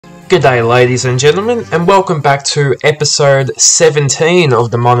Good day, ladies and gentlemen, and welcome back to episode 17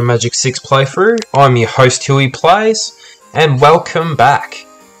 of the Modern Magic 6 playthrough. I'm your host, Huey Plays, and welcome back.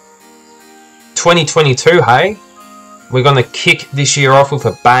 2022, hey? We're gonna kick this year off with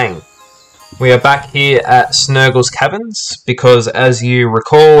a bang. We are back here at Snurgle's Caverns, because as you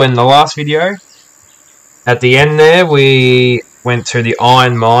recall in the last video, at the end there, we went to the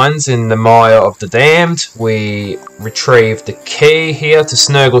iron mines in the Mire of the Damned. We retrieved the key here to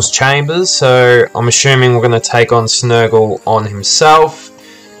Snurgle's chambers, so I'm assuming we're going to take on Snurgle on himself.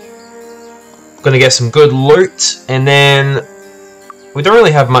 Going to get some good loot, and then we don't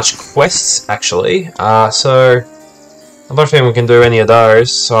really have much quests actually, so I don't think we can do any of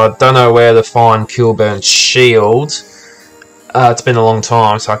those. So I don't know where to find Kilburn's shield. It's been a long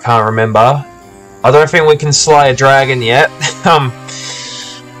time, so I can't remember. I don't think we can slay a dragon yet.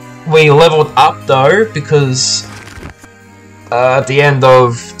 We leveled up though, because at the end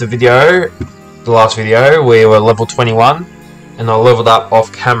of the video, the last video, we were level 21, and I leveled up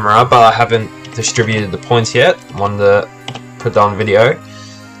off camera, but I haven't distributed the points yet. I wanted to put it on video.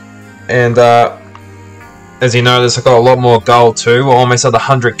 And as you notice, I got a lot more gold too. We're almost at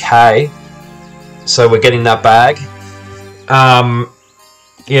 100k, so we're getting that bag.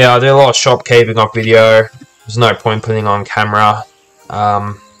 Yeah, I did a lot of shopkeeping off video. There's no point putting on camera.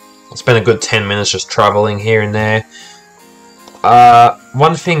 I spent a good 10 minutes just travelling here and there.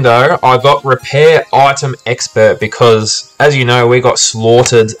 One thing though, I got Repair Item Expert because, as you know, we got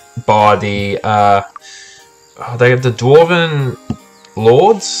slaughtered by the they have the Dwarven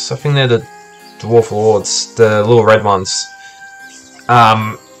Lords. I think they're the Dwarf Lords, the little red ones.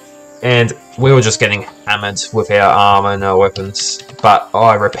 And we were just getting hammered with our armor and our weapons. But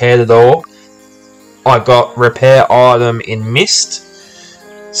I repaired it all. I got Repair Item in Mist.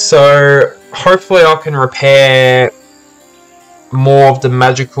 So hopefully I can repair more of the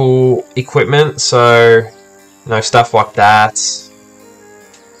magical equipment. So, you know, stuff like that.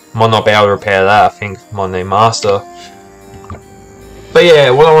 Might not be able to repair that. I think might need Master. But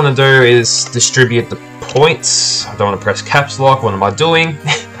yeah, what I want to do is distribute the points. I don't want to press caps lock. What am I doing?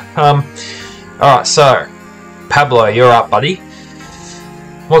 Alright, so Pablo, you're up, buddy.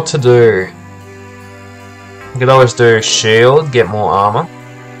 What to do? You could always do shield, get more armor.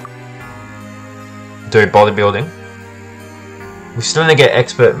 Do bodybuilding. We still need to get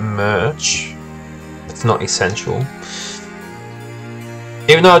expert merch. It's not essential.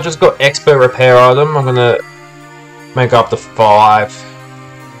 Even though I just got expert repair item, I'm gonna make up to 5.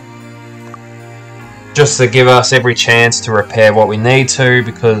 Just to give us every chance to repair what we need to,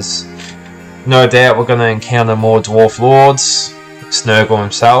 because no doubt we're going to encounter more Dwarf Lords. Snurgle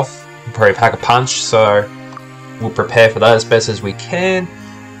himself will probably pack a punch, so we'll prepare for that as best as we can.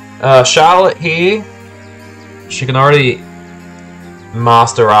 Charlotte here, she can already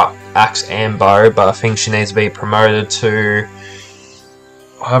master up Axe and Bow, but I think she needs to be promoted to...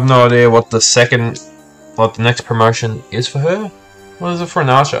 I have no idea what the next promotion is for her. What is it for an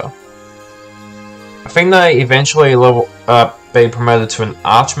archer? I think they eventually be promoted to an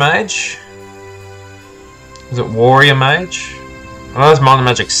Archmage. Is it Warrior Mage? I know it's Modern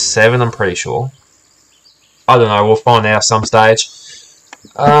Magic 7, I'm pretty sure. I don't know, we'll find out some stage.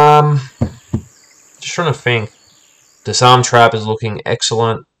 Just trying to think. Disarm Trap is looking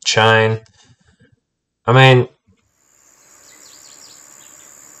excellent. Chain. I mean...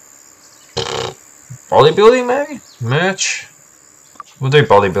 bodybuilding maybe? Merch? We'll do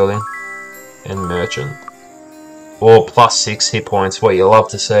bodybuilding. And merchant. Or +6 hit points, what you love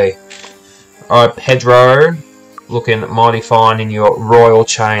to see. Alright, Pedro, looking mighty fine in your Royal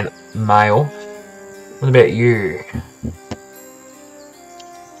Chain Mail. What about you?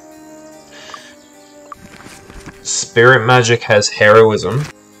 Spirit Magic has Heroism.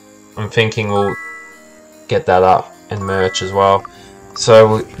 I'm thinking we'll get that up and merch as well.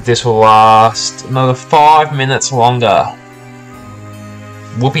 So this will last another 5 minutes longer.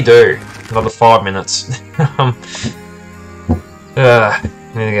 Whoopie-doo. Another 5 minutes. Need to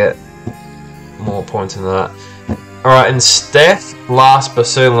get more points in that. Alright, and Steph, last but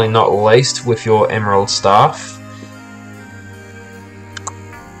certainly not least, with your Emerald Staff.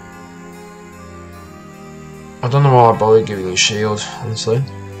 I don't know why I bothered giving you shield, honestly.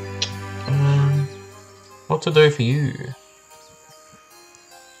 What to do for you?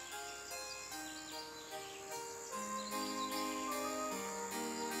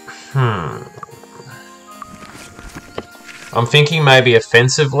 I'm thinking maybe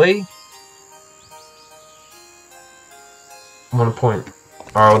offensively. 1 point.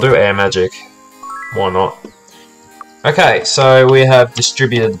 Alright, I'll do air magic. Why not? Okay, so we have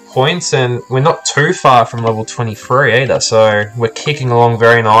distributed points, and we're not too far from level 23 either, so we're kicking along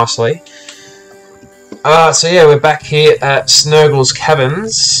very nicely. So yeah, we're back here at Snurgle's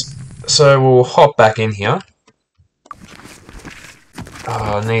Cabins, so we'll hop back in here.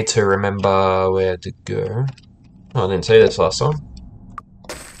 I need to remember where to go. Oh, I didn't see this last time.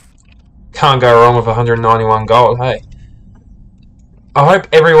 Can't go wrong with 191 gold, hey. I hope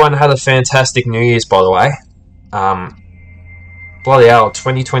everyone had a fantastic New Year's, by the way. Bloody hell,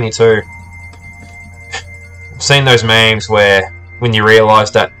 2022. I've seen those memes where when you realise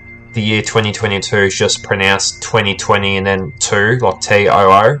that the year 2022 is just pronounced 2020 and then 2, like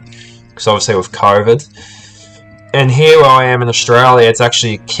T-O-O, because obviously with COVID. And here where I am in Australia, it's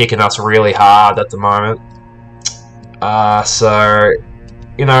actually kicking us really hard at the moment. So,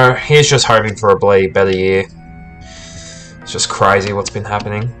 you know, here's just hoping for a bloody better year. It's just crazy what's been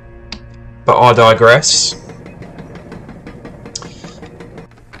happening. But I digress.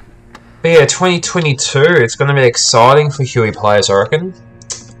 But yeah, 2022, it's going to be exciting for Huey players, I reckon.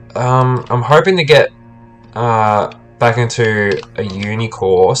 I'm hoping to get back into a uni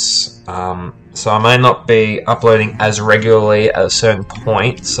course. So I may not be uploading as regularly at a certain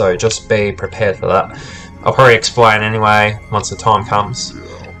point, so just be prepared for that. I'll probably explain anyway once the time comes.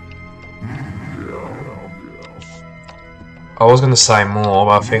 I was going to say more,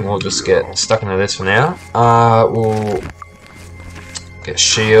 but I think we'll just get stuck into this for now. We'll get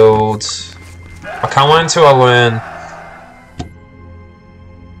shield. I can't wait until I learn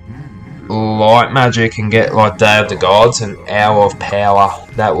light magic and get like Day of the Gods and Hour of Power.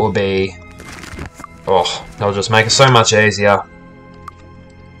 That will be... oh, that'll just make it so much easier.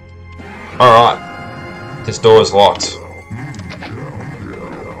 Alright. This door is locked.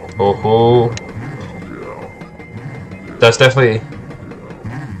 Oh, that's definitely...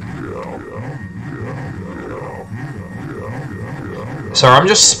 sorry, I'm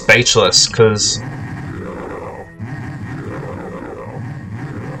just speechless, because...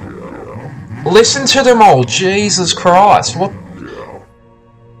 listen to them all, Jesus Christ, what...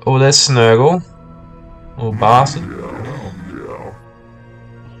 oh, there's Snurgle. Little bastard.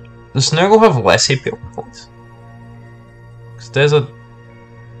 Does Snurgle have less hit points? Because there's a...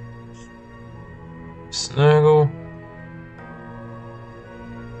 Snurgle...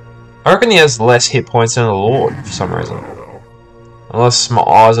 I reckon he has less hit points than the Lord, for some reason. Unless my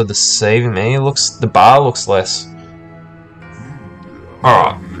eyes are deceiving me, the bar looks less.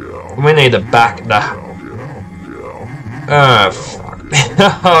 Alright. We need to back the... oh, fuck.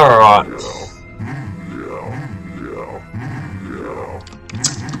 Alright.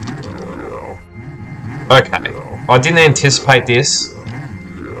 Okay. I didn't anticipate this.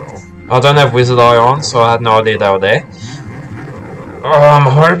 I don't have Wizard Eye on, so I had no idea they were there. I'm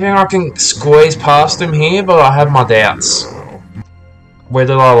hoping I can squeeze past them here, but I have my doubts. Where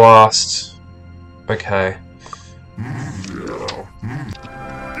did I last? Okay.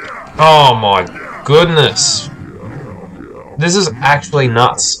 Oh my goodness. This is actually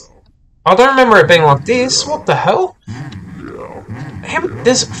nuts. I don't remember it being like this. What the hell?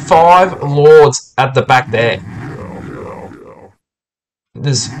 There's 5 lords at the back there.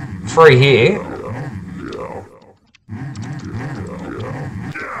 There's 3 here.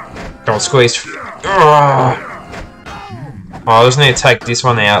 Go on, squeeze. Oh, I just need to take this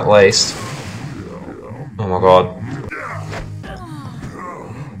one out at least. Oh my god.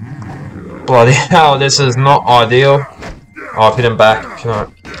 Bloody hell, this is not ideal. Oh, I've hit him back. Can I...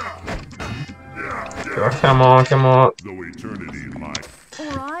 oh, come on, come on.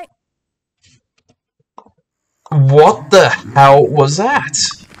 What the hell was that?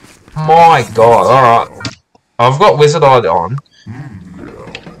 My god, alright. I've got Wizard Eye on.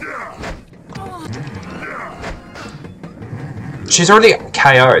 She's already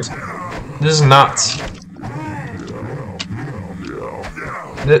KO'd. This is nuts.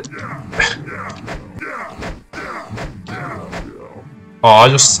 Oh, I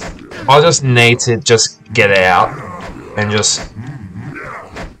just need to just get out and just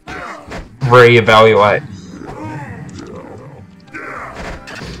reevaluate.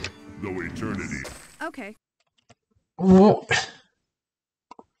 Okay.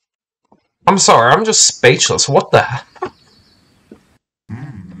 I'm sorry, I'm just speechless. What the hell?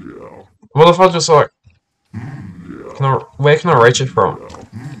 What if I just like... where can I reach it from?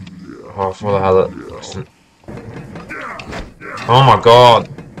 Oh, I thought I had it. Oh my god.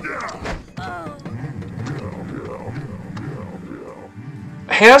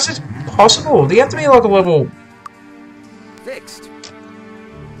 How is it possible? Do you have to be like a level... fixed.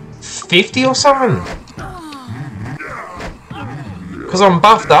 50 or something? Because I'm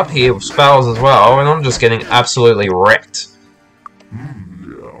buffed up here with spells as well, and I'm just getting absolutely wrecked.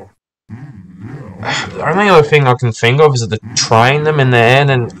 The only other thing I can think of is to train them in the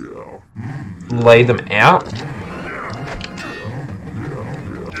air and lay them out.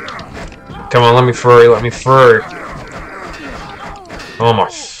 Come on, let me through, let me through. Oh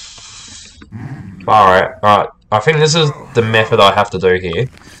my... Alright. I think this is the method I have to do here.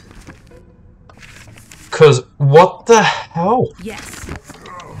 Because, what the hell? Yes.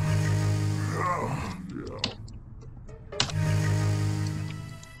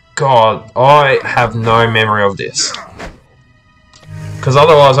 God, I have no memory of this. Because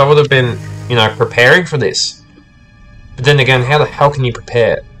otherwise I would have been, you know, preparing for this. But then again, how the hell can you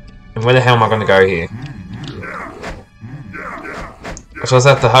prepare? And where the hell am I going to go here? I just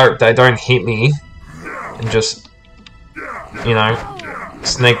have to hope they don't hit me. And just, you know,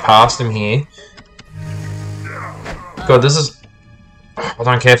 sneak past him here. God, this is... I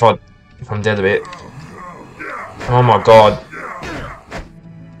don't care if I'm dead a bit. Oh my god.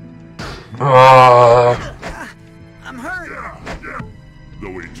 I'm hurt.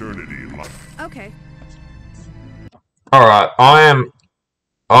 No eternity. Okay. Alright,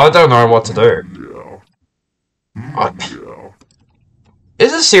 I don't know what to do.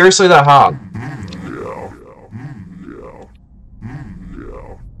 Is it seriously that hard?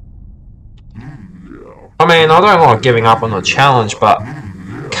 I mean, I don't like giving up on the challenge, but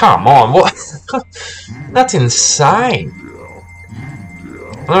come on, what? That's insane.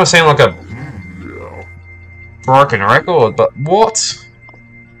 I know I sound like a broken record, but what?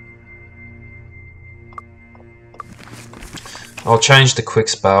 I'll change the quick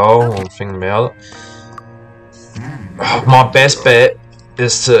spell while I'm thinking about it. My best bet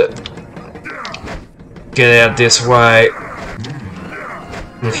is to get out this way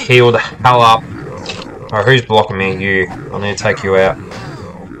and heal the hell up. Oh, who's blocking me? You. I need to take you out.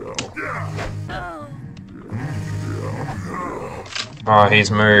 Oh, he's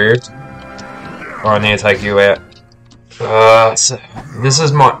moved. Oh, I need to take you out. So this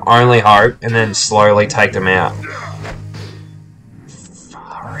is my only hope, and then slowly take them out.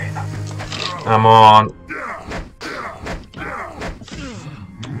 Come on.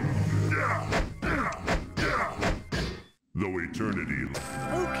 No eternity.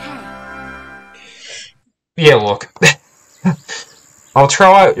 Okay. Yeah, look. I'll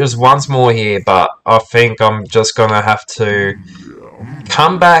try it just once more here, but I think I'm just gonna have to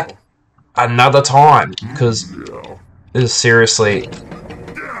come back another time, because this is seriously...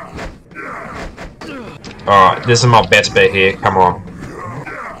 Alright, this is my best bet here, come on.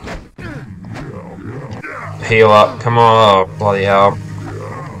 Heal up, come on, oh, bloody hell.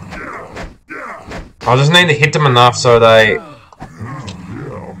 I just need to hit them enough so they...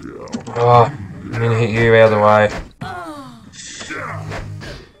 Oh, I'm gonna hit you out of the way.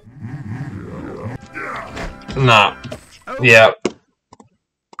 Nah. Yeah.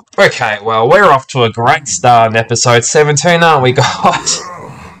 Okay, well, we're off to a great start in episode 17, aren't we, guys?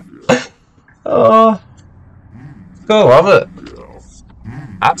 Oh. Gotta love it.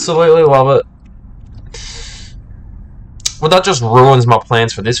 Absolutely love it. Well, that just ruins my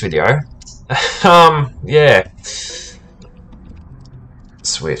plans for this video. Yeah.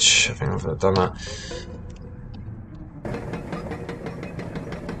 Switch. I think I've done that.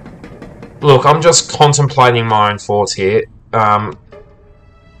 Look, I'm just contemplating my own thoughts here.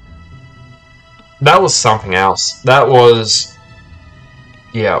 That was something else. That was...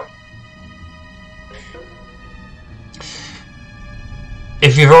 Yeah.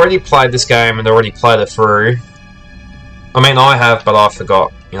 If you've already played this game and already played it through... I mean, I have, but I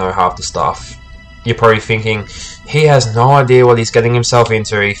forgot, you know, half the stuff. You're probably thinking, he has no idea what he's getting himself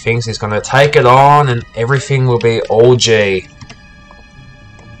into. He thinks he's going to take it on and everything will be all G.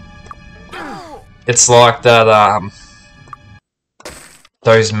 It's like that,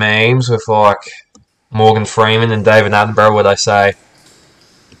 those memes with, like, Morgan Freeman and David Attenborough where they say,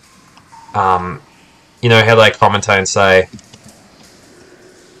 you know how they commentate and say,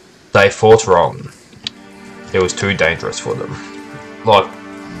 they fought wrong. It was too dangerous for them. Like,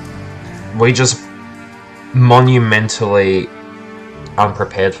 we just monumentally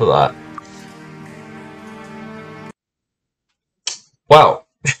unprepared for that. Well,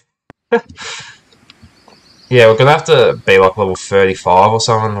 yeah, we're gonna have to be like level 35 or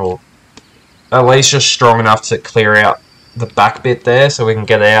something, or at least just strong enough to clear out the back bit there so we can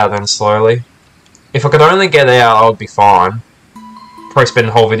get out then slowly. If I could only get out, I would be fine. Probably spend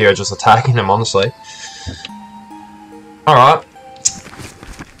the whole video just attacking them, honestly. Alright.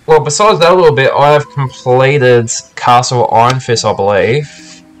 Well, besides that a little bit, I have completed Castle Iron Fist, I believe.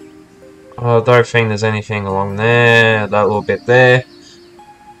 I don't think there's anything along there, that little bit there.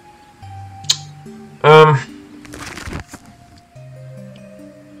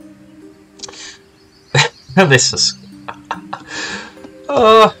 This is...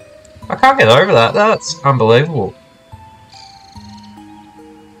 I can't get over that. That's unbelievable.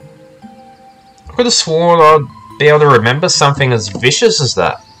 I could have sworn I'd be able to remember something as vicious as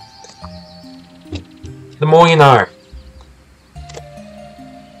that. The more you know.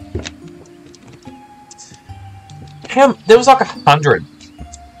 There was like 100.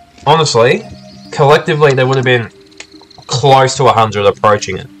 Honestly, collectively there would have been close to 100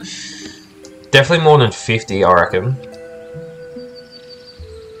 approaching it. Definitely more than 50, I reckon.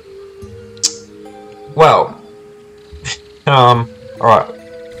 Well, alright,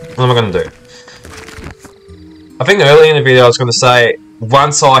 what am I going to do? I think earlier in the video I was going to say,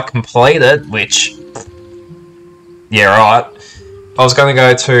 once I complete it, which, yeah, right, I was going to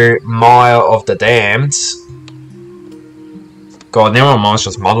go to Mire of the Damned. God, now my mind's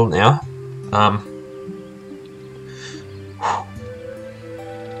just muddled now. I'm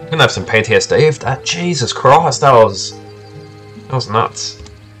going to have some PTSD if that, Jesus Christ, that was nuts.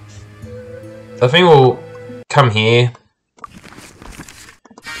 I think we'll come here.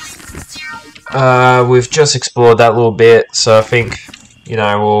 We've just explored that little bit, so I think, you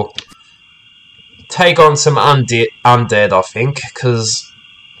know, we'll take on some undead, I think, because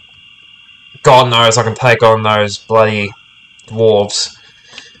God knows I can take on those bloody dwarves.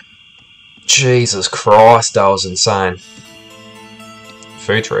 Jesus Christ, that was insane.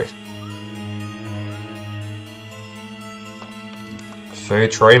 Food tree.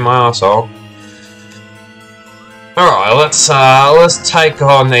 Food tree, my arsehole. Alright, let's take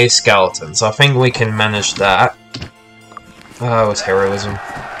on these skeletons. I think we can manage that. Oh, it was heroism.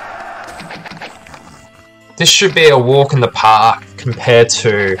 This should be a walk in the park compared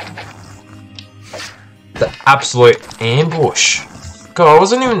to the absolute ambush. God, I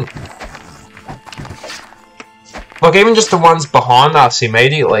wasn't even... Like, even just the ones behind us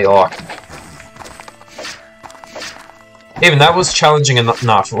immediately, like... Even that was challenging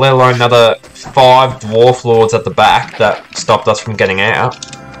enough, let alone another 5 dwarf lords at the back that stopped us from getting out.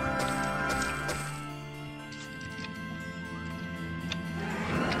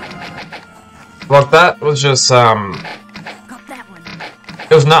 Like, that was just, Got that one.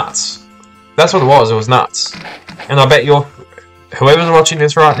 it was nuts. That's what it was nuts. And I bet whoever's watching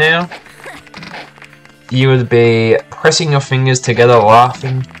this right now, you would be pressing your fingers together,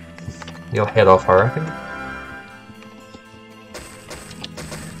 laughing your head off, I reckon.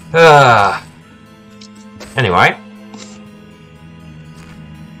 Anyway,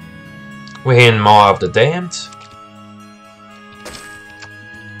 we're here in Mire of the Damned,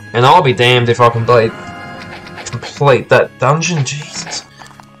 and I'll be damned if I can complete that dungeon. Jesus,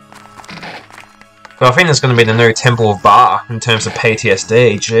 but I think it's going to be the new Temple of Bar in terms of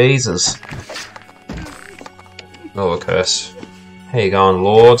PTSD. Jesus, oh, a curse. How you going,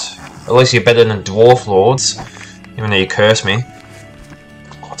 Lord? At least you're better than dwarf lords, even though you curse me.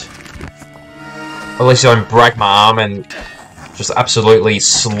 At least you don't break my arm and just absolutely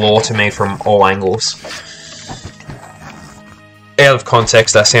slaughter me from all angles. Out of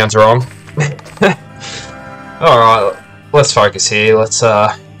context, that sounds wrong. Alright, let's focus here. Let's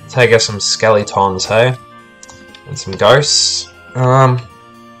take us some skeletons, hey? And some ghosts.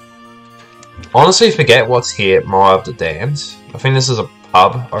 Honestly forget what's here at Mire of the Damned. I think this is a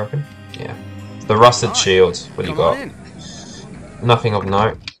pub, I reckon. Yeah. The Rusted Shield. What do you got? Nothing of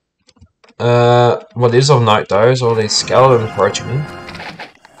note. What is of note though is all these skeletons approaching me.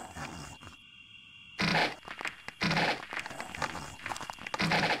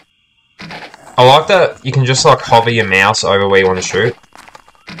 I like that you can just like hover your mouse over where you want to shoot.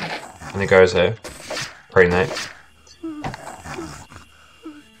 And it goes there. Pretty neat.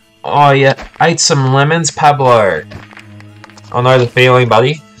 Oh yeah, ate some lemons, Pablo. I know the feeling,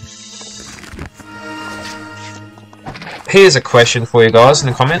 buddy. Here's a question for you guys in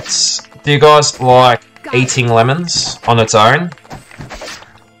the comments. Do you guys like eating lemons on its own?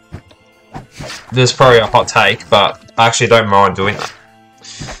 This is probably a hot take, but I actually don't mind doing that.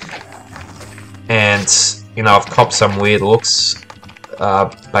 And, you know, I've copped some weird looks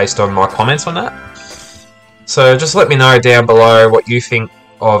based on my comments on that. So just let me know down below what you think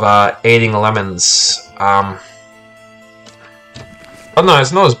of eating lemons. I don't know,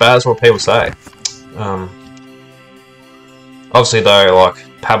 it's not as bad as what people say. Obviously though, like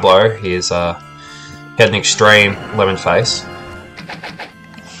Pablo, he had an extreme lemon face.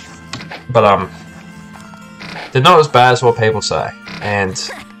 But they're not as bad as what people say. And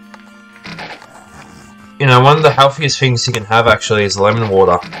you know, one of the healthiest things you can have actually is lemon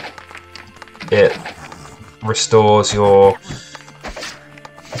water. It restores your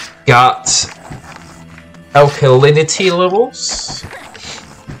gut alkalinity levels.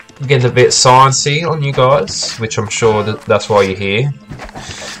 Getting a bit sciencey on you guys, which I'm sure that's why you're here.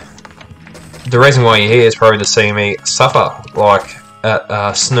 The reason why you're here is probably to see me suffer, like at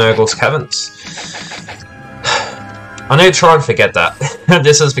Snurgle's Caverns. I need to try and forget that.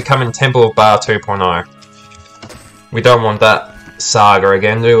 This is becoming Temple of Bar 2.0. We don't want that saga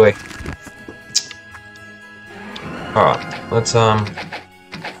again, do we? Alright, let's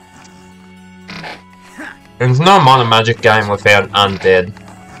There's no minor magic game without undead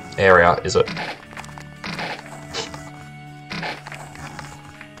area, is it?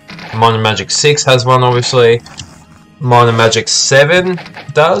 Minor Magic 6 has one, obviously. Minor Magic 7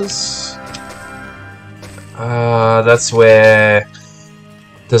 does. That's where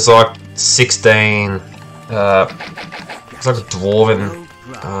there's like 16 it's like dwarven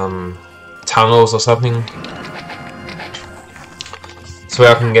tunnels or something. So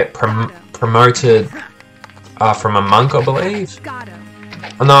I can get promoted from a monk, I believe.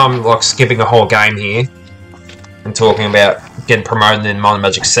 I know I'm like skipping the whole game here and talking about getting promoted in Minor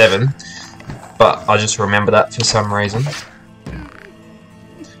Magic 7, but I just remember that for some reason.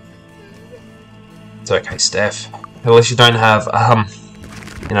 It's okay, Steph. At least you don't have,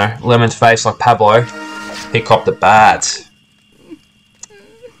 you know, lemon face like Pablo. He copped it bad.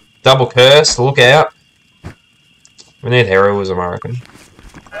 Double curse, look out. We need heroism, I reckon.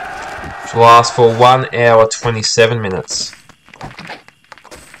 Which will last for 1 hour 27 minutes.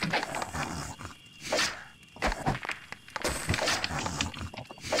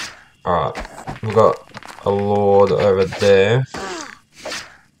 Alright, we've got a lord over there.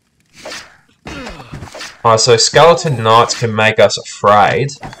 Alright, so skeleton knights can make us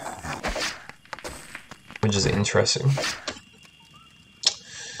afraid, which is interesting.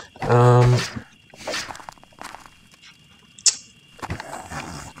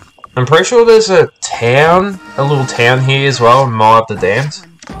 I'm pretty sure there's a town, a little town here as well, in Mile of the Damned,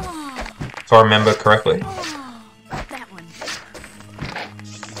 if I remember correctly.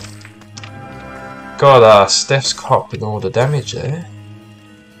 God, Steph's copping all the damage there.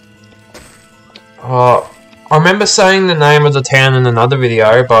 I remember saying the name of the town in another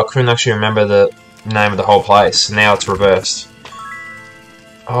video, but I couldn't actually remember the name of the whole place. Now it's reversed.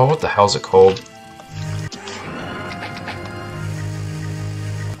 Oh, what the hell's it called?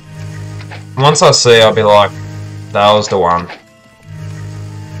 Once I see, I'll be like, that was the one.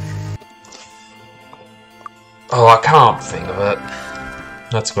 Oh, I can't think of it.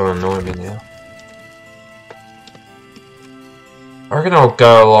 That's gonna annoy me now. I reckon I'll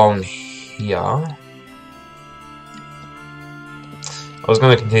go along here. I was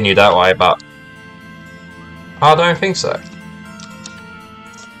going to continue that way, but I don't think so.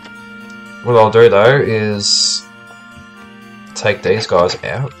 What I'll do though is take these guys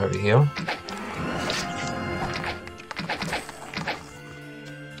out over here.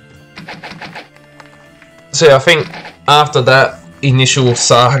 So I think after that initial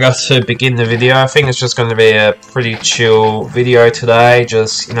saga to begin the video, I think it's just going to be a pretty chill video today,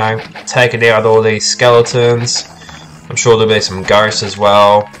 just, you know, taking out all these skeletons. I'm sure there'll be some ghosts as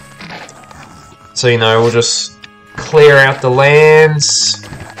well. So, you know, we'll just clear out the lands,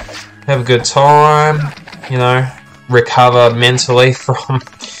 have a good time, you know, recover mentally from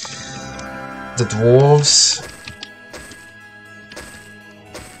the dwarves.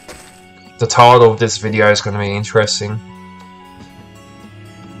 The title of this video is going to be interesting.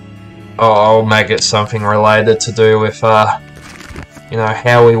 Oh, I'll make it something related to do with, you know,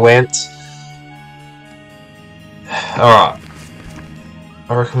 how we went. Alright.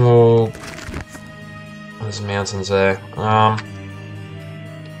 I reckon we'll... There's mountains there. I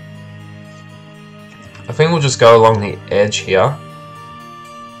think we'll just go along the edge here.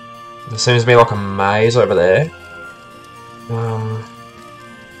 There seems to be like a maze over there.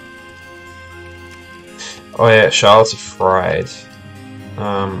 Oh yeah, Charlotte's afraid.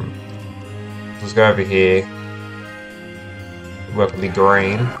 Let's go over here. Work with the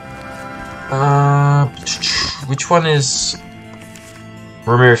green. Which one is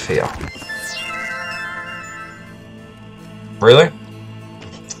remove fear? Really?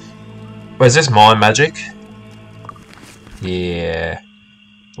 Wait, is this mind magic? Yeah.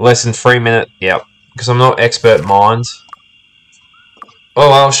 Less than 3 minutes. Yep. Because I'm not expert mind. Oh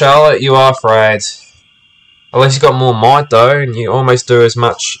well, Charlotte, you are afraid. At least you got more might though, and you almost do as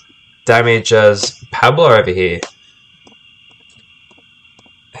much damage as Pablo over here.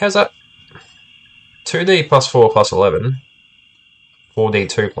 How's that? 2d plus 4 plus 11.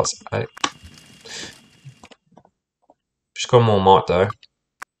 4d2 plus 8. Just got more might though.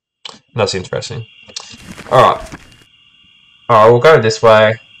 That's interesting. Alright. Alright, we'll go this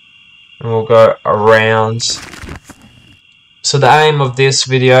way. And we'll go around. So the aim of this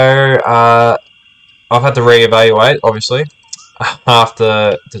video, I've had to reevaluate, obviously,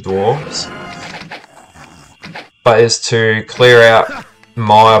 after the dwarves. But is to clear out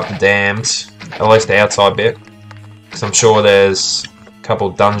my of the dams, at least the outside bit. Because I'm sure there's a couple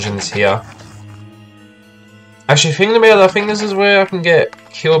dungeons here. Actually, thinking about it, I think this is where I can get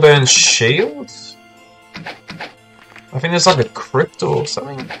Killburn's shield. I think there's like a crypt or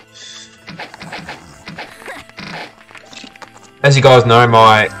something. As you guys know,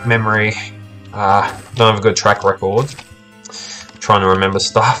 my memory don't have a good track record. I'm trying to remember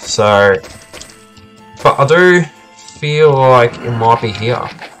stuff, so... But I do feel like it might be here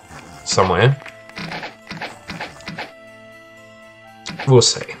somewhere. We'll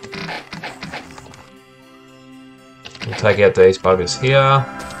see. We'll take out these buggers here.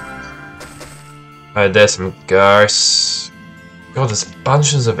 Oh, there's some ghosts. God, there's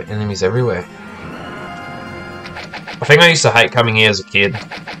bunches of enemies everywhere. I think I used to hate coming here as a kid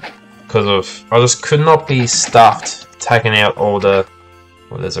because of I just could not be stuffed taking out all the.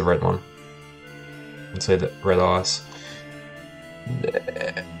 Oh, there's a red one. You can see the red eyes.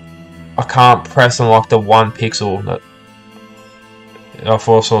 I can't press on like the one pixel that I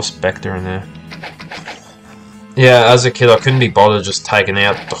thought I saw a Spectre in there. Yeah, as a kid I couldn't be bothered just taking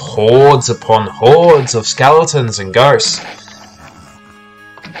out the hordes upon hordes of skeletons and ghosts.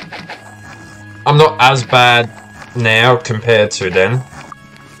 I'm not as bad now compared to then,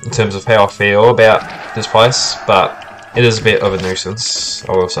 in terms of how I feel about this place, but it is a bit of a nuisance,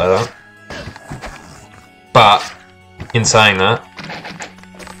 I will say that. But, in saying that,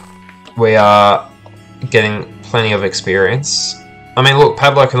 we are getting plenty of experience. I mean, look,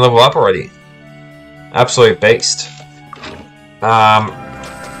 Pablo can level up already. Absolute beast. You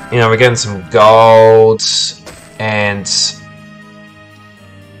know, we're getting some gold, and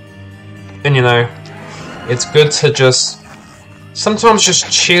you know, it's good to just sometimes just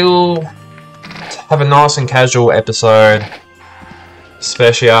chill, to have a nice and casual episode,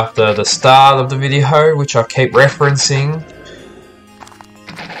 especially after the start of the video, which I keep referencing.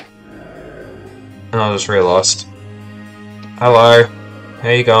 And I just realised. Hello, how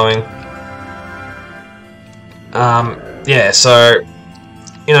you going? Yeah, so,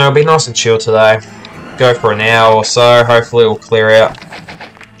 you know, it'll be nice and chill today. Go for an hour or so, hopefully we'll clear out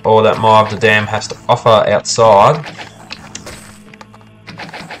all that Mire of the Dam has to offer outside.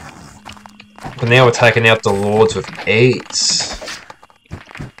 But now we're taking out the Lords with ease.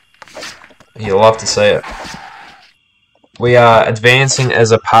 You'll love to see it. We are advancing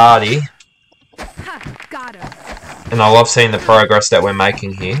as a party. Got her. And I love seeing the progress that we're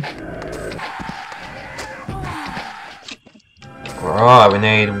making here. Alright, we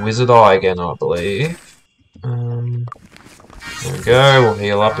need Wizard Eye again, I believe. There we go, we'll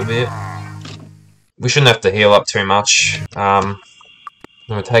heal up a bit. We shouldn't have to heal up too much.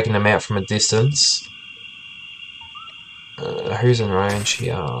 We're taking them out from a distance. Who's in range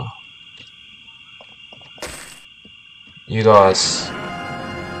here? You guys.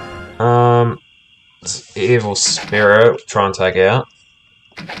 Evil Spirit, try and take out.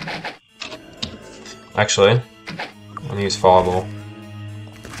 Actually, I'm gonna use Fireball.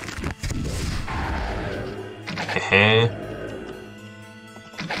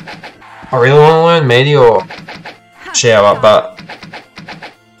 I really want to learn Meteor Shower, but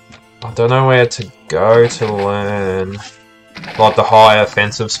I don't know where to go to learn like the high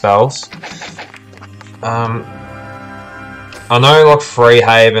offensive spells. I know like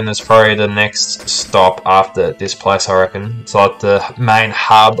Freehaven is probably the next stop after this place, I reckon. It's like the main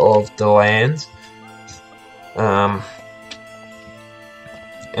hub of the land.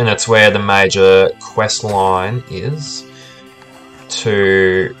 And it's where the major quest line is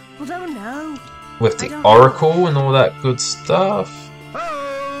to with the Oracle and all that good stuff.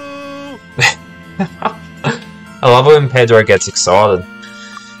 I love it when Pedro gets excited.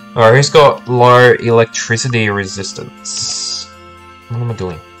 Alright, who's got low electricity resistance? What am I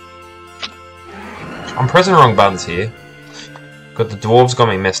doing? I'm pressing the wrong buttons here. Got the dwarves got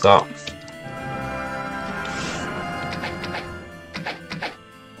me messed up.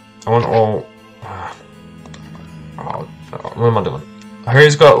 I want all... Oh, what am I doing?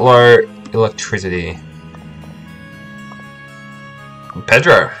 Who's got low electricity?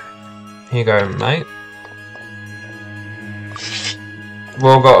 Pedro. Here you go, mate. We've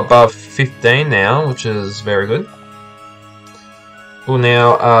all got above 15 now, which is very good. Well,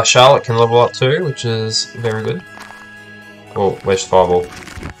 now Charlotte can level up too, which is very good. Oh, where's Fireball?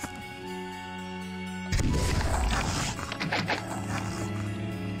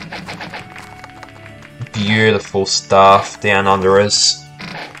 Beautiful stuff down under us.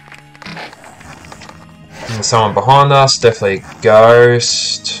 There's someone behind us, definitely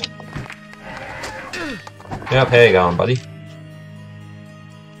Ghost. Yep, how you going, buddy?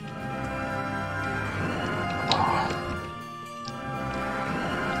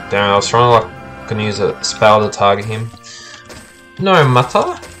 Damn it, I was trying to like, gonna use a spell to target him. No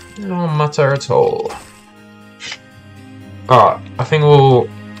matter. No matter at all. Alright, I think we'll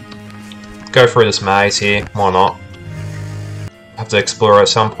go through this maze here. Why not? Have to explore at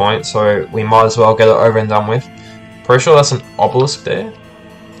some point, so we might as well get it over and done with. Pretty sure that's an obelisk there.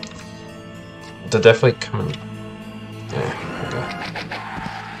 They're definitely coming. Yeah,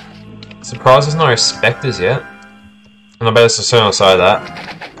 okay. Surprised there's no spectres yet. And I better certainly say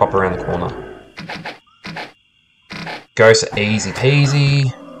that. Pop around the corner. Ghosts are easy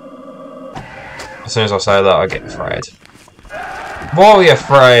peasy. As soon as I say that, I get afraid. Why are we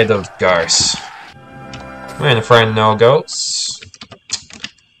afraid of ghosts? We ain't afraid of no ghosts.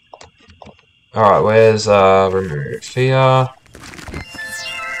 Alright, where's remove fear?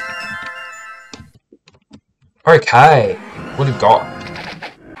 Okay, what have we got?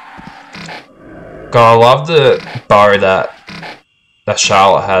 God, I love the bow that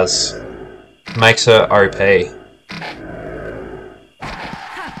Charlotte has. Makes her OP.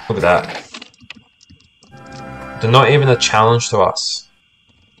 Look at that. They're not even a challenge to us.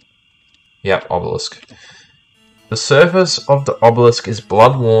 Yep, obelisk. The surface of the obelisk is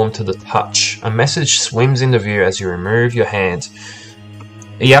blood warm to the touch. A message swims into view as you remove your hand.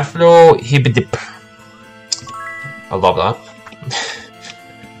 Iaflo hibidip. I love that.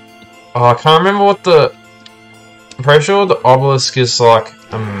 Oh, I can't remember what the... I'm pretty sure the obelisk is like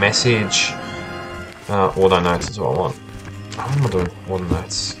a message. Auto notes is what I want. What am I doing? Auto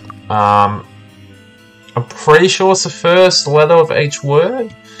notes. I'm pretty sure it's the first letter of each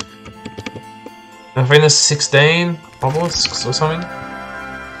word. I think there's 16 obelisks or something.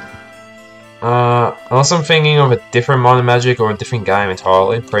 Unless I'm thinking of a different Mind Magic or a different game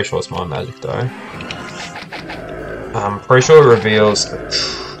entirely. Pretty sure it's Mind Magic though. I'm pretty sure it reveals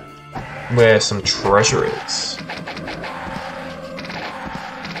where some treasure is.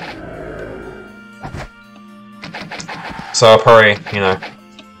 So I'll probably, you know,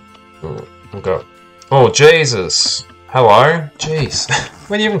 we'll go. Oh Jesus! Hello, jeez,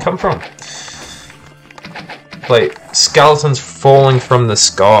 where do you even come from? Like skeletons falling from the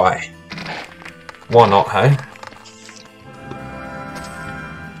sky. Why not, hey?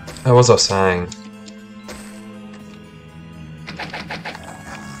 What was I saying?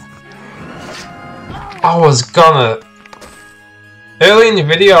 I was gonna... Early in the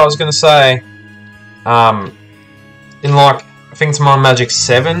video I was gonna say... in like, I think it's Mind Magic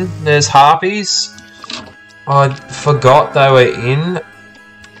 7, there's harpies. I forgot they were in...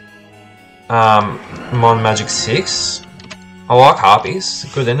 Mind Magic 6. I like harpies,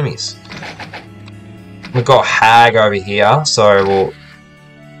 good enemies. We've got Hag over here, so we'll...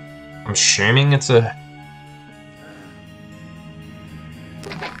 I'm assuming it's a...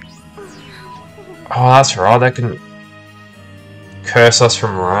 Oh, that's right, they can curse us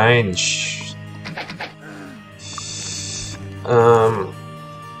from range.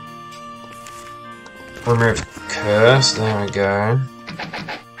 Remove curse, there we go.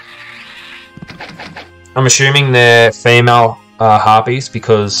 I'm assuming they're female harpies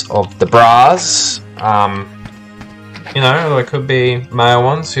because of the bras. You know, there could be male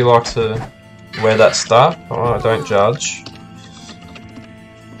ones who like to wear that stuff. Oh, I don't judge.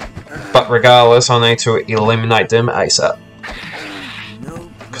 But regardless, I need to eliminate them ASAP.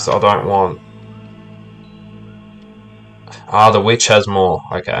 Because I don't want... Ah, the witch has more.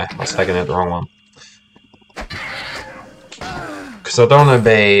 Okay, I was taking out the wrong one. Because I don't want to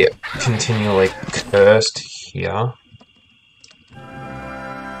be continually cursed here.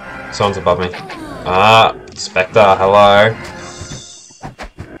 Someone's above me. Ah, Spectre, hello.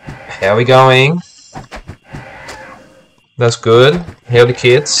 How are we going? That's good. How are the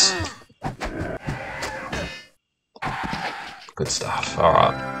kids? Good stuff.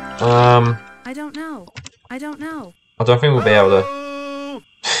 Alright. I don't know. I don't know. I don't think we'll be able to...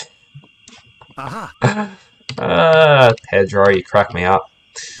 Aha. Pedro, you crack me up.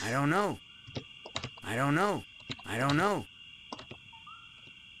 I don't know. I don't know. I don't know.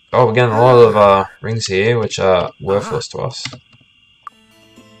 Oh, we're getting a lot of rings here, which are worthless to us.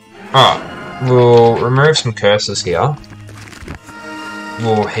 Alright, we'll remove some curses here.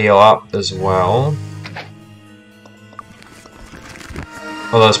 We'll heal up as well.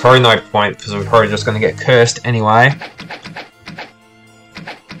 Although there's probably no point, because we're probably just going to get cursed anyway.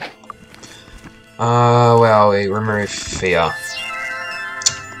 Well, we remove fear.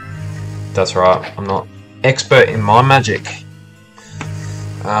 That's right, I'm not expert in Mind Magic.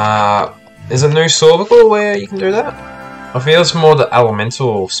 Is it New Sorbical where you can do that? I feel it's more the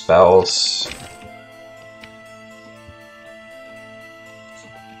elemental spells.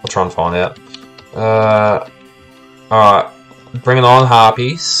 I'll try and find out. Alright. Bring it on,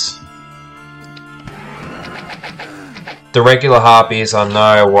 harpies. The regular harpies are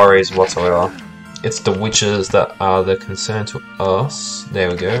no worries whatsoever. It's the witches that are the concern to us. There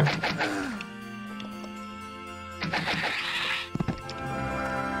we go.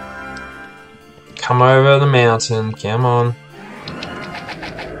 Come over the mountain, come on.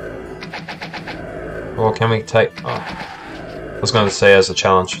 Or can we take... Oh. I was going to say as a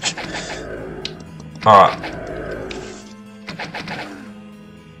challenge. Alright.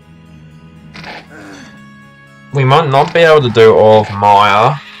 We might not be able to do all of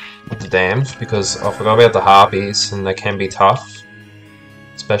Maya with the dams because I forgot about the harpies and they can be tough.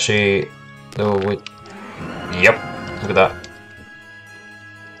 Especially the... Yep, look at that.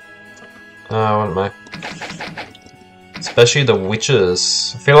 What am I? Especially the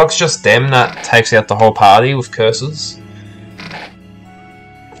witches. I feel like it's just them that takes out the whole party with curses.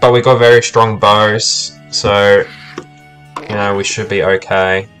 But we got very strong bows, so you know we should be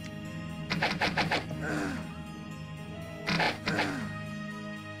okay.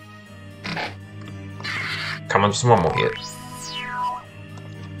 Come on, just one more hit.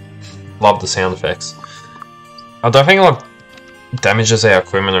 Love the sound effects. I don't think it damages our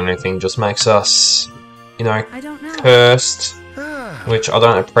equipment or anything, just makes us, you know, cursed, which I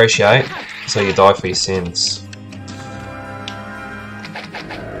don't appreciate, so you die for your sins.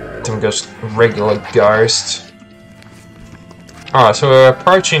 Then just regular ghost. Alright, so we're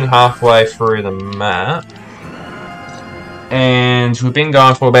approaching halfway through the map. And we've been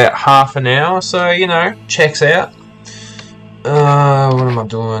going for about half an hour, so, you know, checks out. What am I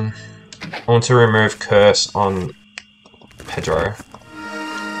doing? I want to remove curse on Pedro.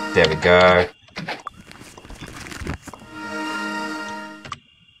 There we go.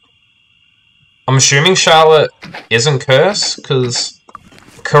 I'm assuming Charlotte isn't cursed, because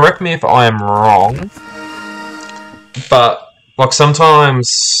correct me if I am wrong, but like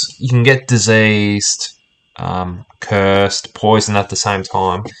sometimes you can get diseased, cursed, poison at the same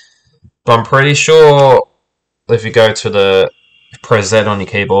time. But I'm pretty sure if you go to the press Z on your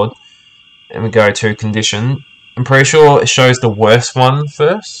keyboard and we go to condition, I'm pretty sure it shows the worst one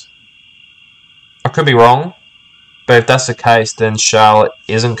first. I could be wrong, but if that's the case, then Charlotte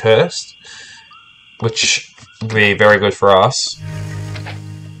isn't cursed, which would be very good for us.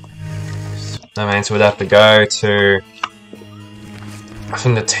 That means we'd have to go to, I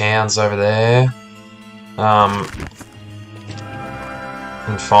think the town's over there,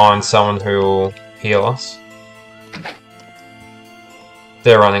 and find someone who will heal us.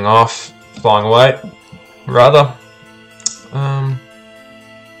 They're running off, flying away. Rather,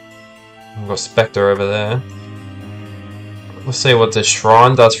 we've got Spectre over there. Let's see what this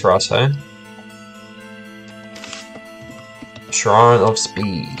shrine does for us, eh? Shrine of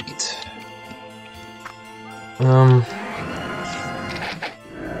Speed.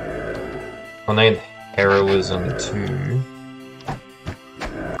 I need heroism too.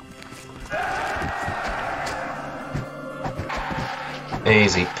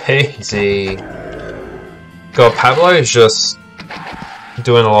 Easy peasy. God, Pablo is just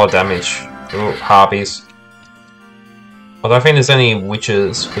doing a lot of damage. Ooh, harpies. I don't think there's any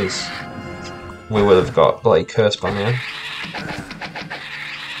witches, because we would have got bloody cursed by now.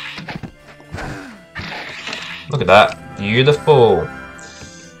 Look at that. Beautiful.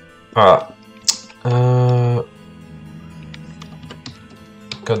 Alright.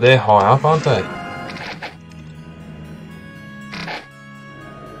 God, they're high up, aren't they?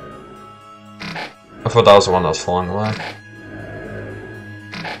 I thought that was the one that was flying away.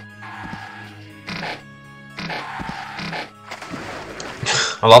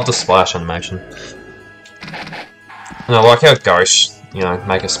 I love the splash animation. And I like how ghosts, you know,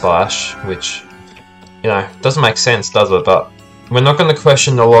 make a splash, which, you know, doesn't make sense, does it? But we're not going to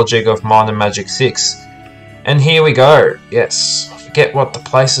question the logic of Might and Magic 6. And here we go. Yes. I forget what the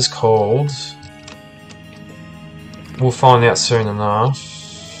place is called. We'll find out soon enough.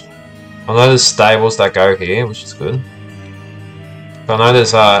 I know there's stables that go here, which is good. But I know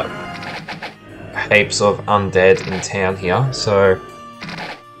there's heaps of undead in town here, so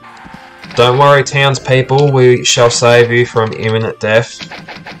don't worry, townspeople, we shall save you from imminent death.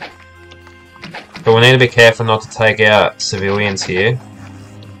 But we need to be careful not to take out civilians here.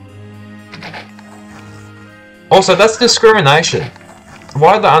 Also, that's discrimination.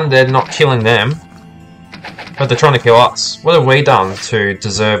 Why are the undead not killing them, but they're trying to kill us? What have we done to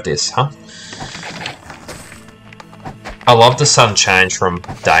deserve this, huh? I love the sun change from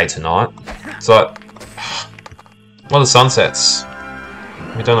day to night. It's like, what are sunsets?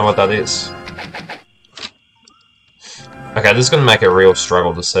 We don't know what that is. Okay, this is going to make it a real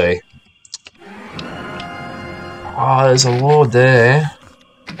struggle to see. Oh, there's a lord there.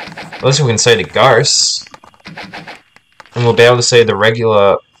 At least we can see the ghosts. And we'll be able to see the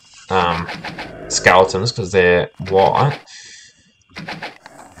regular skeletons because they're white.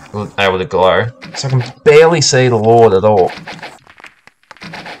 We're able to glow. So I can barely see the lord at all.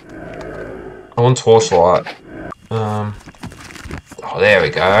 I want torchlight. Oh, there we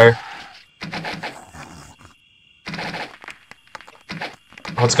go.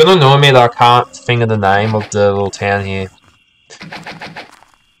 Oh, it's gonna annoy me that I can't think of the name of the little town here.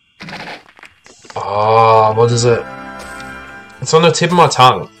 Oh, what is it? It's on the tip of my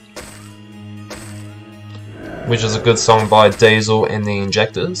tongue. Which is a good song by Diesel and the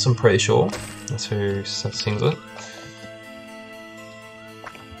Injectors, I'm pretty sure. That's who sings it.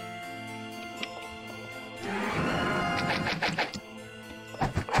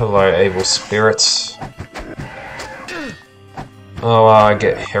 Hello, evil spirits. Oh, I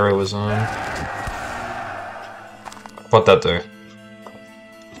get heroism. What'd that do?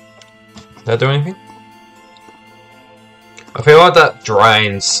 Did that do anything? I feel like that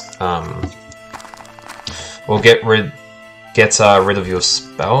drains, gets rid of your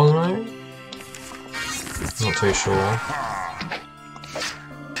spells, maybe? Not too sure.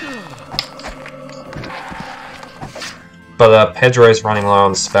 But Pedro's running low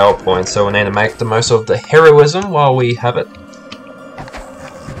on spell points, so we need to make the most of the heroism while we have it.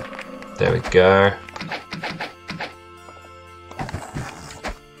 There we go.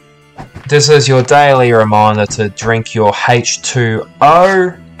 This is your daily reminder to drink your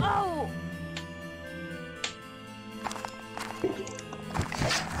H2O.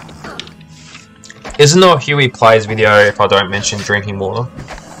 Isn't there a Huey Plays video if I don't mention drinking water?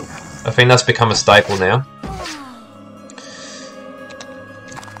 I think that's become a staple now.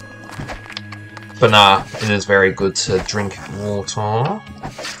 But nah, it is very good to drink water.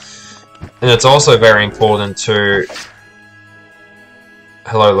 And it's also very important to...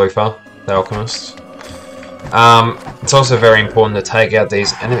 Hello, Lufa, the alchemist. It's also very important to take out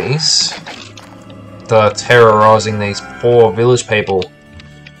these enemies that are terrorizing these poor village people.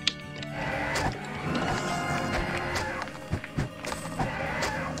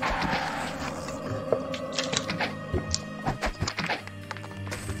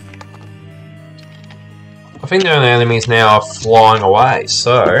 I think the only enemies now are flying away,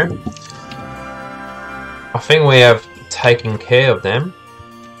 so I think we have taken care of them.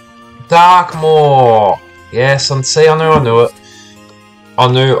 Darkmoor! Yes, and see, I knew it.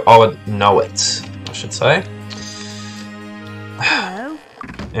 I knew I would know it, I should say. Hello.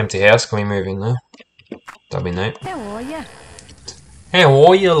 Empty house, can we move in there? That'd be neat. How are you? How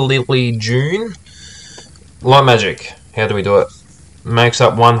are you, Lily June? Light magic. How do we do it? Makes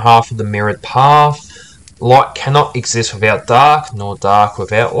up one half of the mirrored path. Light cannot exist without dark, nor dark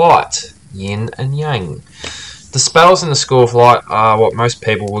without light. Yin and yang. The spells in the School of Light are what most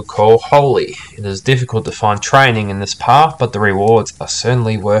people would call holy. It is difficult to find training in this path, but the rewards are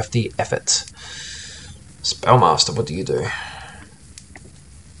certainly worth the effort. Spellmaster, what do you do?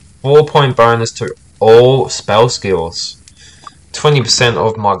 4-point bonus to all spell skills. 20%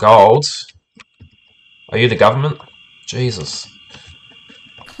 of my gold. Are you the government? Jesus.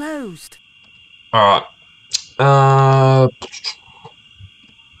 Closed. Alright. I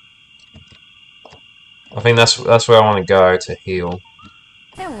think that's where I want to go to heal.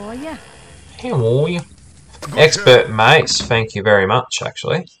 How are you? How are you? Expert mace, thank you very much,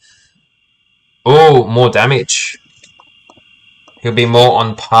 actually. Oh, more damage. He'll be more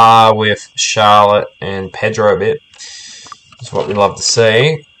on par with Charlotte and Pedro a bit. That's what we love to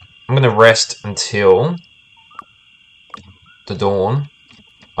see. I'm going to rest until the dawn.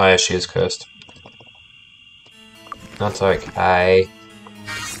 Oh yeah, she is cursed. That's okay.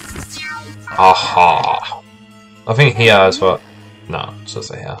 Aha! I think he has what? No, it's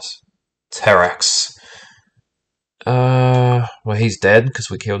just a house. Terax. Well, he's dead because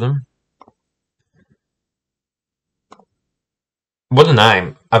we killed him. What a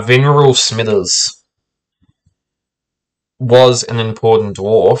name. Avinral Smithers was an important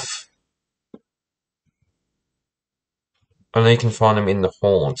dwarf. Only you can find him in the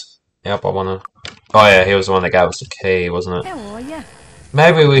haunt. Yep, I wanna... Oh yeah, he was the one that gave us the key, wasn't it? How are you?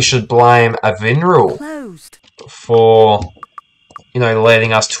 Maybe we should blame Avinral Closed. for, you know,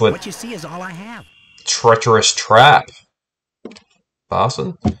 leading us to a What you see is all I have. treacherous trap.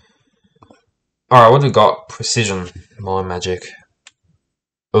 Bastard. Alright, what do we got? Precision. Mind magic.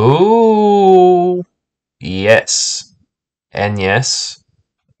 Ooh. Yes. And yes.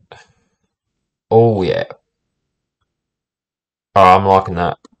 Oh yeah. Oh, I'm liking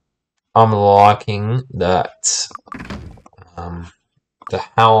that. I'm liking that. The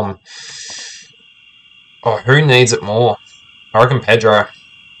helm. Oh, who needs it more? I reckon Pedro.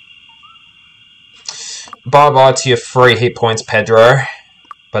 Bye-bye to your 3 hit points, Pedro.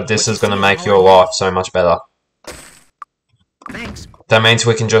 But this is going to make your life so much better. Thanks. That means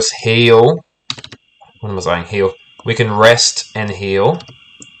we can just heal. What am I saying? Heal. We can rest and heal.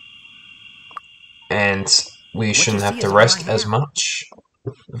 And we shouldn't have to rest as much.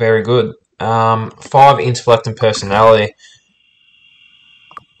 Very good. 5 intellect and personality.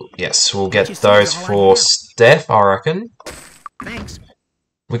 Yes, we'll get those for Steph, I reckon. Thanks.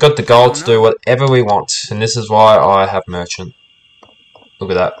 We got the gold to do whatever we want. And this is why I have merchant.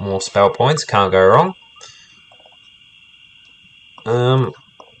 Look at that. More spell points. Can't go wrong.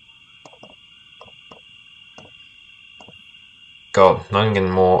 God, not even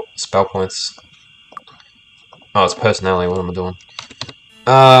getting more spell points. Oh, it's personality. What am I doing?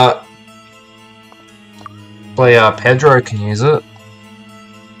 Well, yeah, Pedro can use it.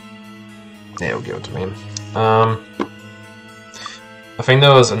 Yeah, we'll give it to him. I think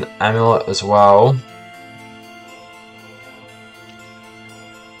there was an amulet as well.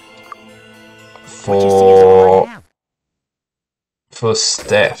 For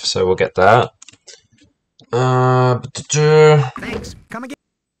Steph, so we'll get that. Thanks. Come again.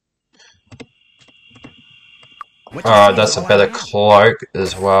 That's a better cloak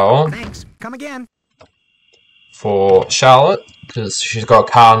as well. Thanks. Come again. For Charlotte, because she's got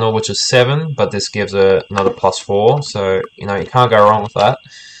Cardinal, which is 7, but this gives her another +4, so, you know, you can't go wrong with that.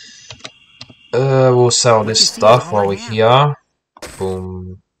 We'll sell this stuff while we're here.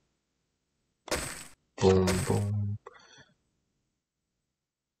 Boom. Boom, boom.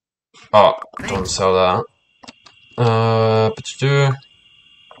 Oh, don't sell that.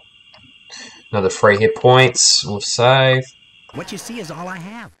 Another 3 hit points. We'll save. What you see is all I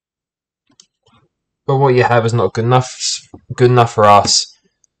have. But what you have is not good enough. Good enough for us.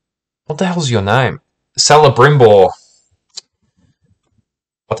 What the hell's your name? Celebrimbor.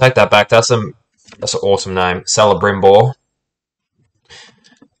 I'll take that back. That's an awesome name. Celebrimbor.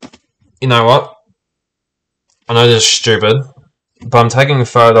 You know what? I know this is stupid, but I'm taking a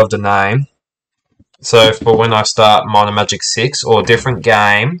photo of the name. So for when I start Minor Magic 6 or a different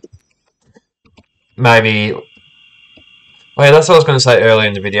game, maybe... Oh yeah, that's what I was going to say earlier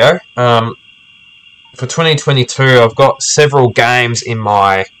in the video. For 2022, I've got several games in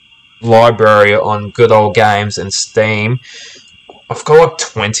my library on Good Old Games and Steam. I've got like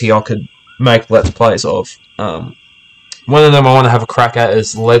 20 I could make Let's Plays of. One of them I want to have a crack at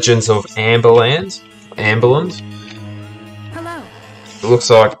is Legends of Amberland. Hello. It looks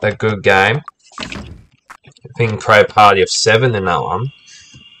like a good game. I think create a party of 7 in that one.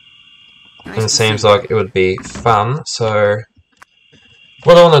 And it seems like it would be fun, so...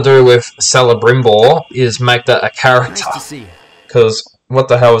 What I want to do with Celebrimbor is make that a character. Because what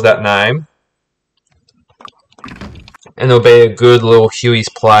the hell is that name? And it'll be a good little Huey's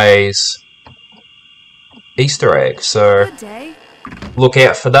Plays Easter egg. So look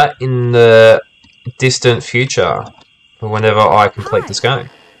out for that in the distant future. For whenever I complete this game.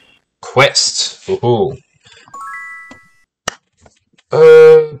 Quest. Ooh.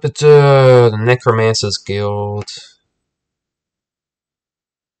 The Necromancer's Guild.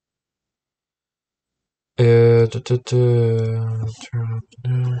 So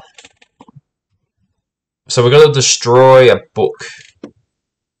we're gonna destroy a book.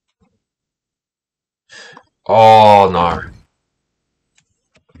 Oh no.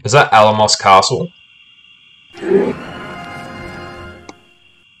 Is that Alamos Castle?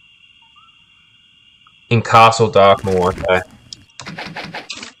 In Castle Darkmoor, okay.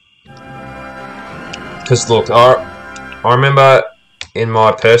 Because look, I remember in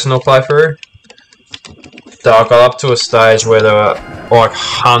my personal playthrough, that I got up to a stage where there were like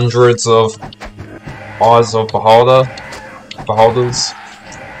hundreds of Eyes of Beholders.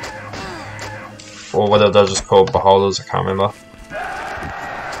 Or whether they're just called Beholders, I can't remember.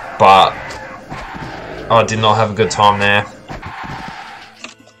 But I did not have a good time there.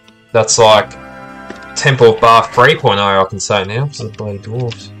 That's like Temple of Bath 3.0 I can say now, because of the bloody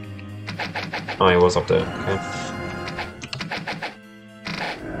dwarves. Oh, he was up there, okay.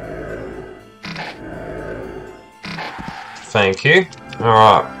 Thank you.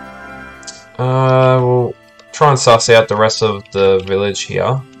 Alright. We'll try and suss out the rest of the village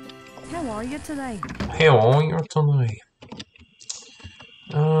here. How are you today? How are you today?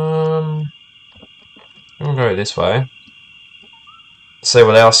 We'll go this way. See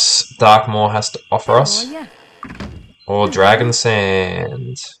what else Darkmoor has to offer us. Or Dragon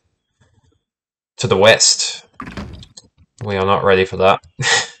Sand. To the west. We are not ready for that.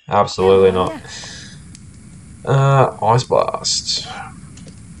 Absolutely not. Ice Blast.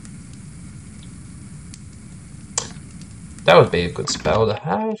 That would be a good spell to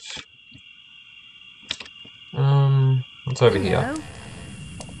have. What's over here?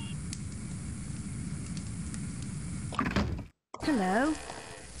 Hello.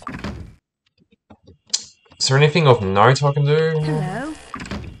 Is there anything of note I can do? Hello.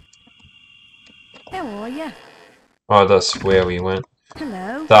 How are you? Oh, that's where we went.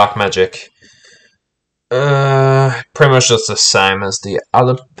 Hello. Dark magic. Pretty much just the same as the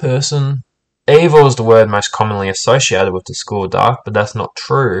other person. Evil is the word most commonly associated with the school of dark, but that's not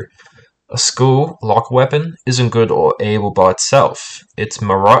true. A school, like a weapon, isn't good or evil by itself. Its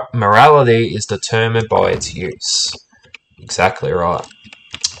morality is determined by its use. Exactly right.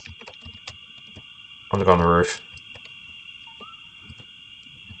 I'm gonna go on the roof.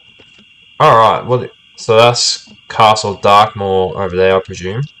 Alright, well, so that's Castle Darkmoor over there, I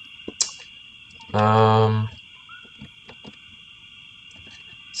presume.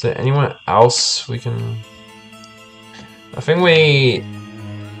 Is there anyone else we can... I think we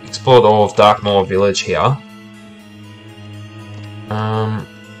explored all of Darkmoor Village here.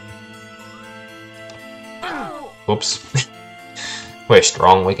 Whoops. We're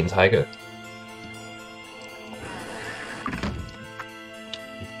strong, we can take it.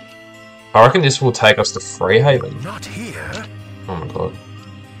 I reckon this will take us to Freehaven. Not here. Oh my god.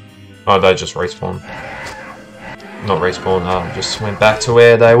 Oh, they just respawned. Not respawned, just went back to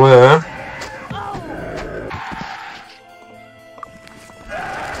where they were.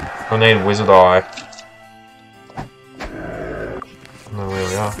 I need Wizard Eye. No, where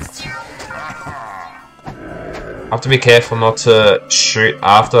we are. I have to be careful not to shoot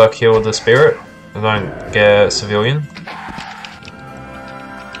after I kill the spirit. I don't get a civilian.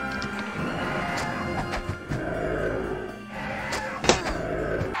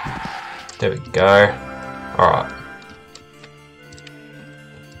 There we go. Alright.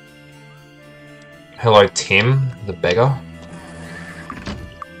 Hello, Tim, the beggar.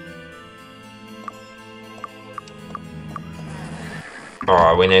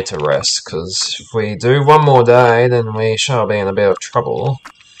 Alright, we need to rest, because if we do one more day, then we shall be in a bit of trouble.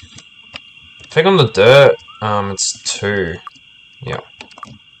 I think on the dirt, it's 2. Yeah.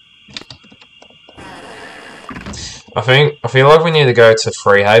 I feel like we need to go to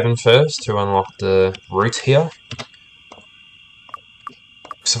Freehaven first to unlock the route here.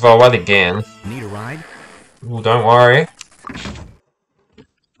 So if I wait again... Need a ride? Well, don't worry.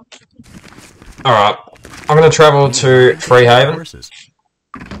 Alright, I'm going to travel to Freehaven.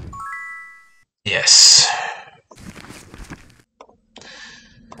 Yes.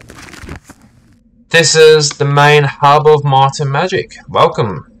 This is the main hub of Might and Magic.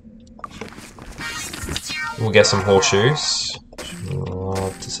 Welcome. We'll get some horseshoes.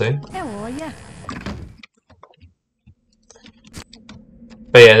 Love to see. How are you?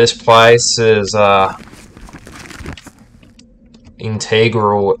 But yeah, this place is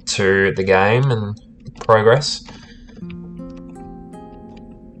integral to the game and progress.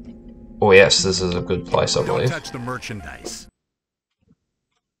 Oh yes, this is a good place, I believe. Don't touch the merchandise.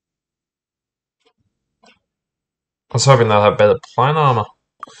 I was hoping they'll have better plane armor.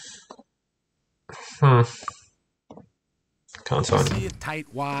 Can't tell See me. a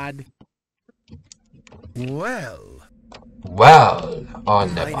tight wad. Well, I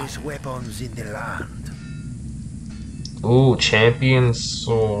never. finest weapons in the land. Ooh, champion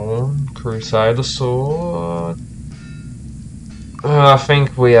sword, crusader sword. I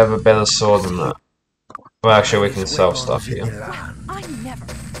think we have a better sword than that. Well, actually, we can sell stuff here. I never.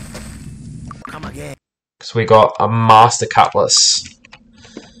 Come again. Because we got a master cutlass.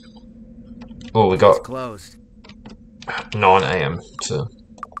 Oh, we got Closed. 9 AM to...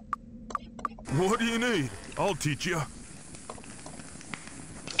 What do you need? I'll teach you.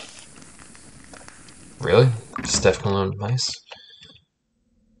 Really? Steph can learn mace?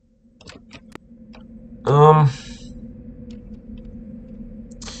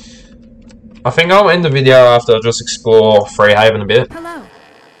 I think I'll end the video after I just explore Freehaven a bit. Hello.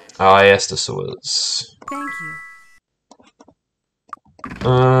 Ah, yes, the sewers. Thank you.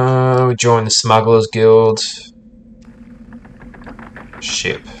 We joined the Smugglers Guild.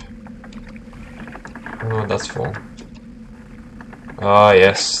 Ship. Oh, that's full. Ah,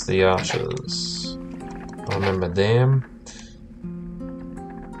 yes, the archers. I remember them.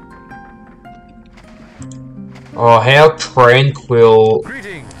 Oh, how tranquil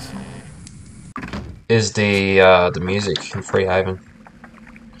Greetings. is the music in Freehaven.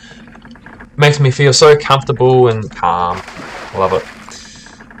 Makes me feel so comfortable and calm. Love it.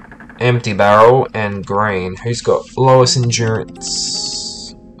 Empty barrel and green. Who's got lowest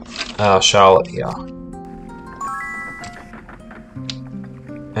endurance? Charlotte here.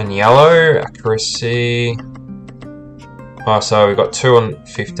 And yellow, accuracy. Oh, so we've got 2 on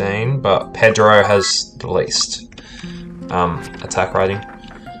 15, but Pedro has the least attack rating.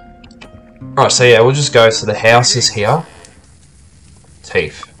 Right, so yeah, we'll just go to the houses here.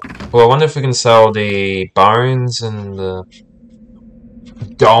 Teeth. Well, I wonder if we can sell the bones and the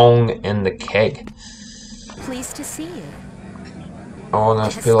gong and the keg. Pleased to see you. I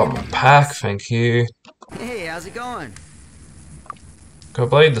want to fill up my pack, thank you. Hey, how's it going? Can I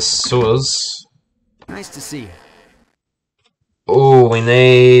believe the sewers? Nice to see you. Oh, we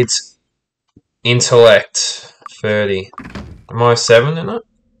need intellect 30. Am I 7 in it?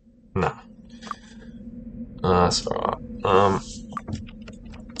 No. That's alright.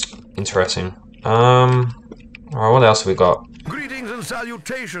 Interesting. Alright, what else have we got? Greetings and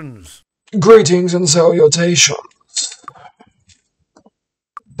salutations. Greetings and salutations.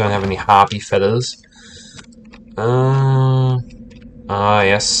 Don't have any harpy feathers.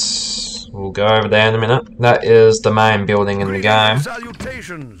 Yes. We'll go over there in a minute. That is the main building in the game.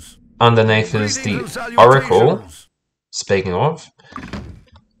 Salutations. Underneath is the Oracle. Speaking of.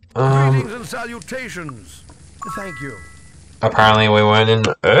 Greetings and salutations. Thank you. Apparently we weren't in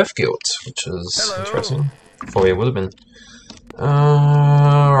the Earth Guild, which is interesting. Thought we would have been.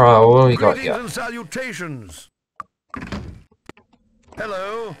 Alright, what do we got here? Greetings and salutations.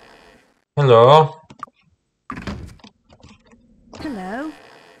 Hello. Hello. Hello.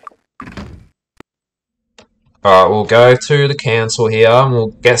 Alright, we'll go to the council here and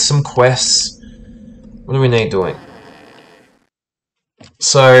we'll get some quests. What do we need doing?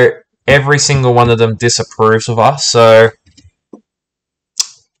 So, every single one of them disapproves of us, so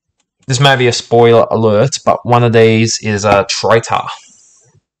this may be a spoiler alert, but one of these is a traitor.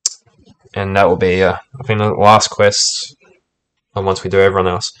 And that will be, I think, the last quest once we do everyone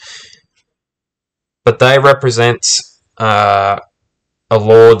else. But they represent a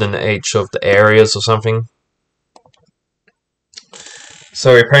lord in each of the areas or something.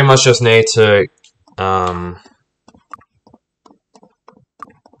 So we pretty much just need to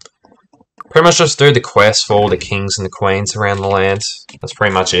pretty much just do the quest for all the kings and the queens around the land. That's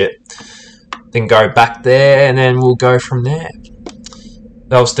pretty much it. Then go back there and then we'll go from there.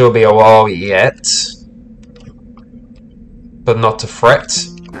 That'll still be a while yet. But not to fret.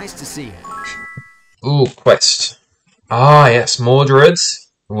 Nice to see you. Ooh, quest. Ah, yes, Mordred.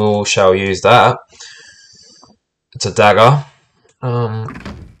 We shall use that. It's a dagger. What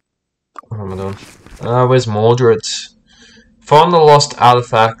am I doing? Where's Mordred? Find the lost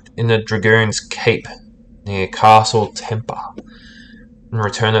artifact in the Dragoon's Keep near Castle Temper and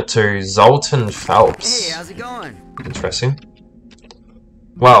return it to Zoltan Phelps. Hey, how's it going? Interesting.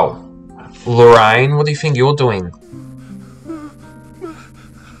 Well, Lorraine, what do you think you're doing?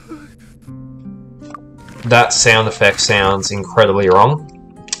 That sound effect sounds incredibly wrong.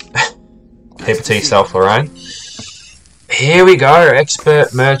 Keep it to yourself, Lorraine. Here we go,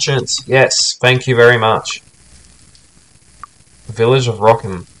 expert merchants. Yes, thank you very much. Village of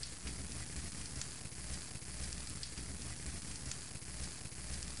Rockham.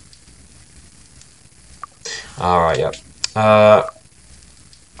 Alright, yep.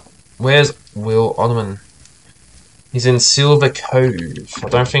 Where's Will Ottoman? He's in Silver Cove. I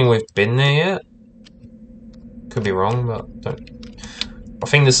don't think we've been there yet. Could be wrong, but don't. I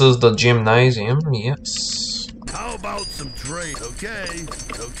think this is the gymnasium, yes. How about some trade? Okay.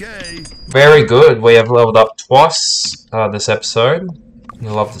 Okay. Very good. We have leveled up twice this episode.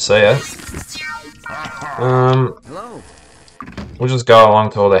 You'll love to see it. Hello. We'll just go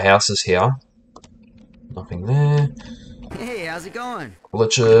along to all the houses here. Nothing there. Hey, how's it going?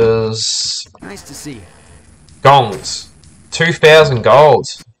 Liches. Nice to see you. Gongs. 2,000 gold.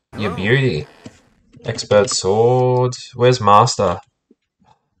 Your beauty. Expert sword. Where's Master?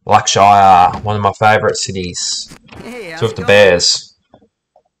 Blackshire. One of my favourite cities. Hey, how's Two of it the going? bears.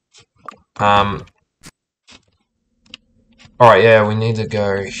 Alright, yeah, we need to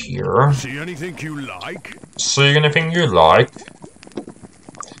go here. See anything you like? See anything you like?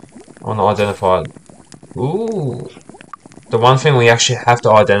 I want to identify. Ooh. The one thing we actually have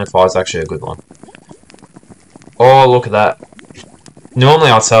to identify is actually a good one. Oh, look at that. Normally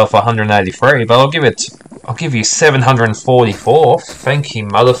I'd sell it for 183, but I'll give you 744. Thank you,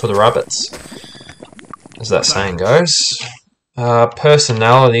 mother, for the rabbits. As that saying goes.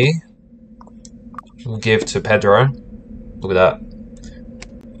 Personality. We'll give to Pedro. Look at that.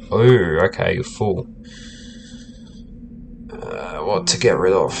 Oh, okay, you're full. What to get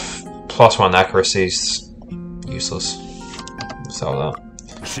rid of? +1 accuracy's useless. Sell that.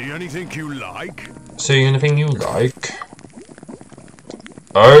 See anything you like? See anything you like?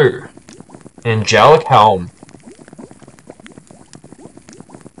 Oh! Angelic Helm.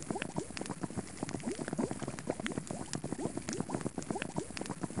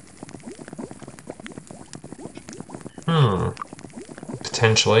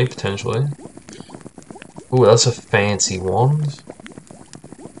 Potentially. Ooh, that's a fancy wand.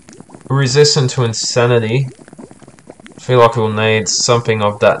 Resistant to insanity. I feel like we'll need something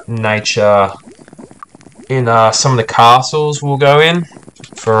of that nature in some of the castles we'll go in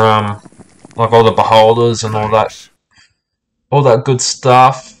for like all the beholders and all that good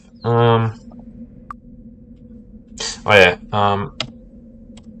stuff. Oh yeah.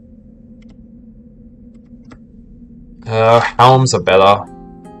 Helms are better.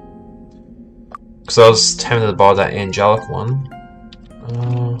 Because I was tempted to buy that angelic one.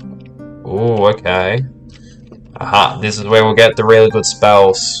 Oh, okay. Aha, this is where we'll get the really good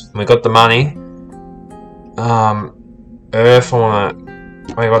spells. We got the money. Earth, I wanna...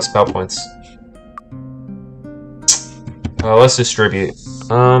 Oh, you got spell points. Well, let's distribute.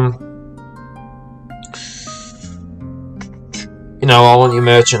 You know, I want your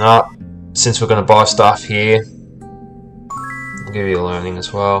merchant up, since we're gonna buy stuff here. I'll give you learning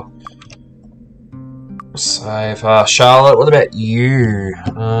as well. Save. Charlotte, what about you?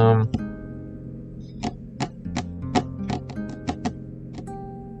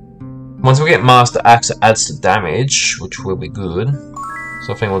 Once we get Master Axe, it adds to damage, which will be good.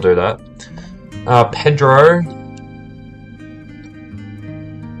 So I think we'll do that. Pedro.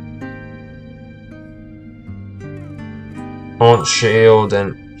 I want shield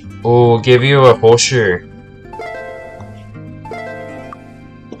and... we'll give you a horseshoe.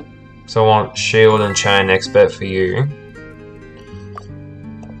 So I want shield and chain expert for you.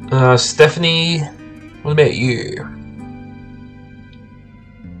 Stephanie, what about you?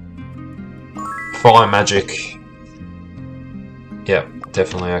 Fire magic. Yep,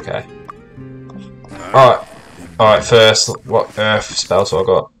 definitely okay. Alright, first, what earth spells have I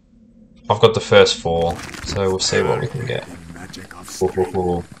got? I've got the first 4, so we'll see what we can get.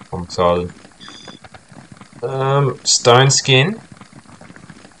 I'm excited. Stone skin.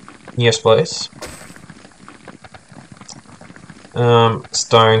 Yes, please.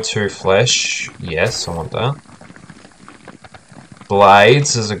 Stone to flesh. Yes, I want that.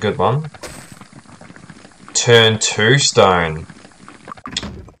 Blades is a good one. Turn to stone.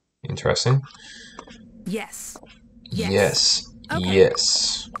 Interesting. Yes. Yes. Okay.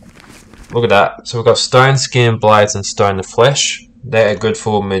 Yes. Look at that. So we've got stone skin, blades, and stone to flesh. They're good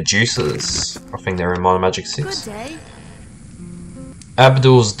for Medusas. I think they're in Minor Magic 6. Good day.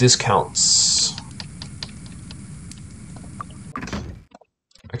 Abdul's discounts.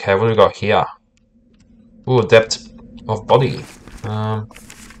 Okay, what do we got here? Ooh, depth of body. So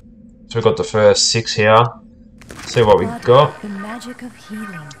we've got the first 6 here. See what we got. The magic of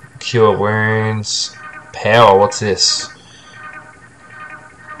healing. Cure wounds. Power, what's this?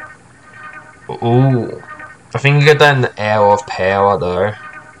 Ooh. I think you get that in the Hour of Power though.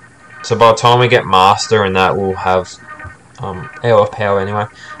 So by the time we get Master and that, we'll have Hour of Power anyway.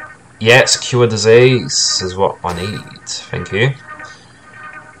 Yes, Cure Disease is what I need. Thank you.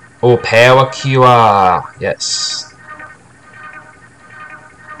 Oh, Power Cure. Yes.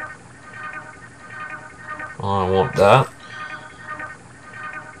 I want that.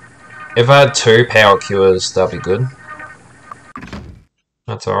 If I had 2 Power Cures, that'd be good.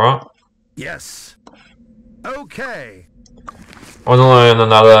 That's alright. Yes. Okay. I want to learn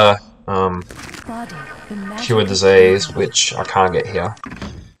another Body, the magic Cure of Disease, healing. which I can't get here.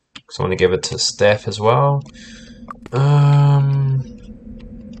 So I want to give it to Steph as well.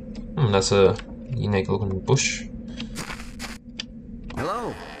 That's a unique looking bush.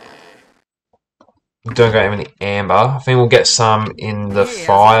 Hello. Don't got any amber. I think we'll get some in the Hey,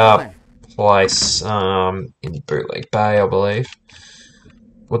 how's it fireplace in Bootleg Bay, I believe.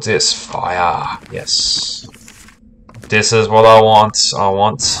 What's this? Fire. Yes. This is what I want.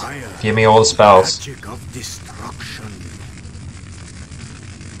 Give me all the spells. Magic of destruction.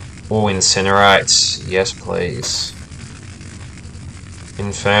 Oh, incinerate. Yes, please.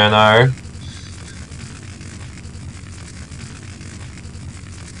 Inferno.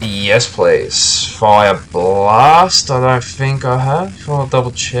 Yes, please. Fire blast. I don't think I have. I'll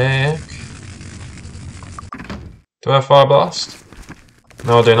double check. Do I have fire blast?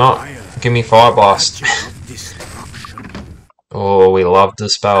 No, I do not. Give me fire blast. Magic of destruction. Oh, we love the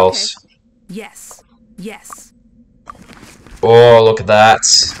spells. Yes. Yes. Oh, look at that.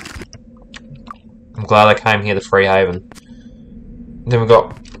 I'm glad I came here to Freehaven. Then we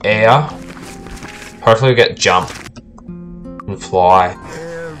got air. Hopefully we get jump and fly.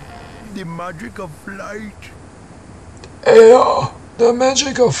 The magic of flight. Air, the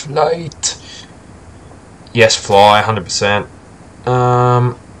magic of flight. Yes, fly, 100%.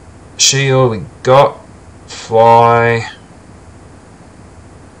 Shield, we got fly.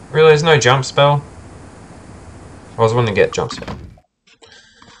 Really, there's no jump spell? I was wanting to get jump spell.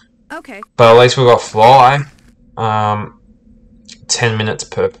 Okay. But at least we got fly. 10 minutes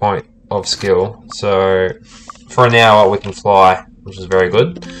per point of skill. So, for an hour we can fly, which is very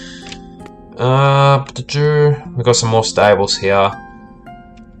good. We got some more stables here.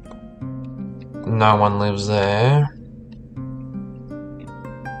 No one lives there.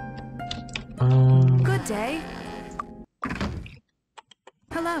 Good day.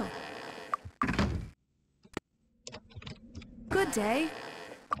 Hello. Good day.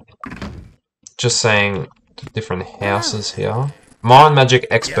 Just saying different houses here. Mind Magic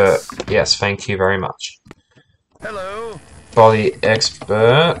Expert. Yes, thank you very much. Hello. Body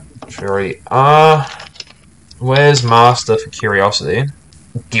Expert. Which we already are. Where's Master for Curiosity?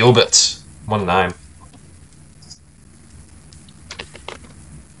 Gilbert. What a name.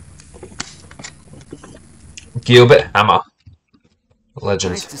 Gilbert Hammer.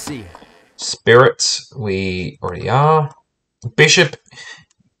 Legend. Nice to see you. Spirit. We already are. Bishop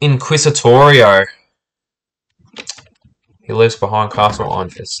Inquisitorio. He lives behind Castle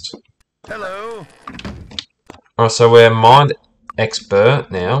Ironfist. Hello. Alright, so we're Mind Expert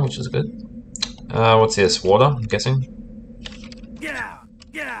now, which is good. What's this? Water, I'm guessing? Yeah.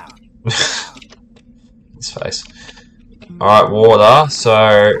 His face. Alright, water. So,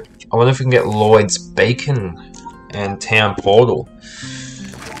 I wonder if we can get Lloyd's Beacon and Town Portal.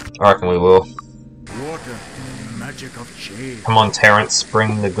 I reckon we will. Water. Magic of change. Come on, Terrence,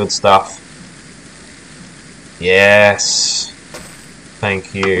 bring the good stuff. Yes.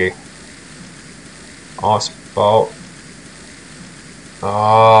 Thank you. Ice Bolt.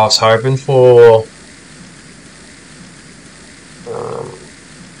 Oh, I was hoping for...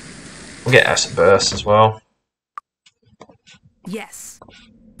 we'll get Acid Burst as well. Yes.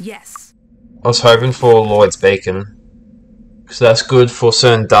 Yes. I was hoping for Lloyd's Beacon. Because that's good for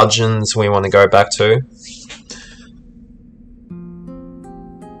certain dungeons we want to go back to.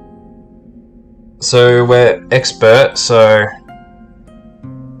 So we're expert, so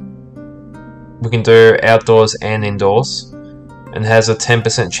we can do outdoors and indoors, and has a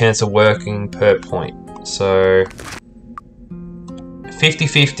 10% chance of working per point. So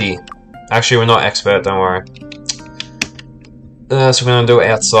 50-50. Actually, we're not expert, don't worry. So we're gonna do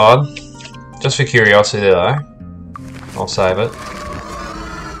it outside, just for curiosity though. I'll save it.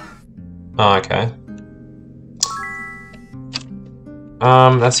 Oh, okay.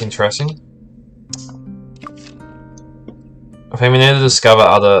 That's interesting. I think we need to discover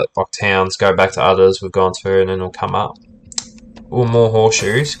other towns, go back to others we've gone through, and then it'll come up. Ooh, more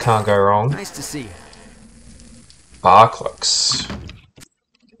horseshoes, can't go wrong. Nice to see you. Barclux.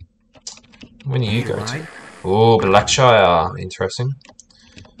 When do you go to? Ooh, Blackshire, interesting.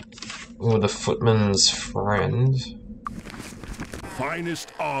 Ooh, the Footman's Friend.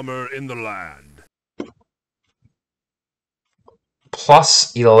 Finest armor in the land.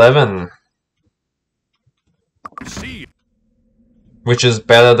 Plus 11. See. Which is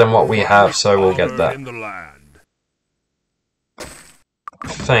better than what we have, so we'll get that. In the land.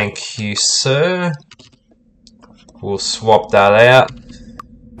 Thank you, sir. We'll swap that out.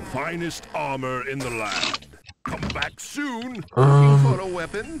 Finest armor in the land. Come back soon. Looking for a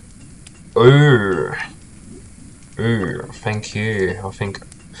weapon? Ooh. Ooh, thank you. I think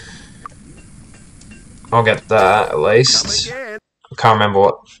I'll get that at least. I can't remember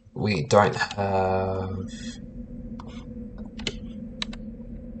what we don't have.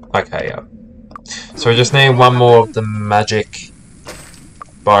 Okay, yeah. So we just need one more of the magic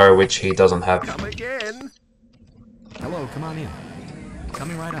bow, which he doesn't have. Come again. Hello, come on in.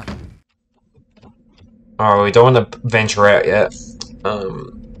 Coming right up. Oh, we don't want to venture out yet. I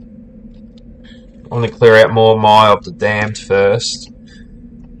want to clear out more Mile of the Damned first.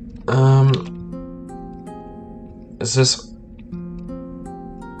 Is this...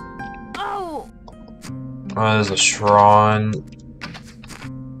 Oh! Oh, there's a shrine.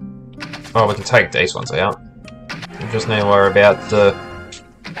 Oh, we can take these ones out. We just need to worry about the...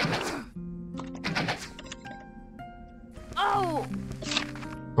 Oh!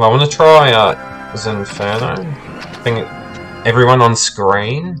 Well, I want to try Zinferno. I think everyone on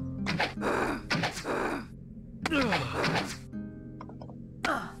screen.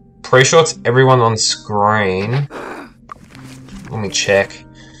 Pretty sure it's everyone on screen. Let me check.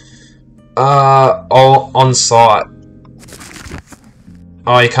 All on site.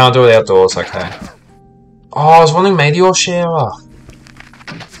 Oh, you can't do it outdoors, okay. Oh, I was wanting meteor shower.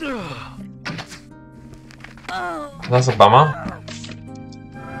 That's a bummer.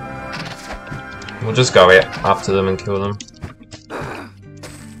 We'll just go out after them and kill them.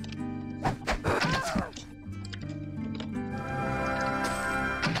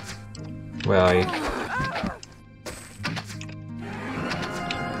 Where are you?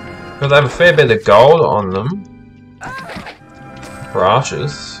 Because they have a fair bit of gold on them. For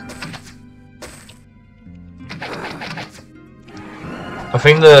archers. I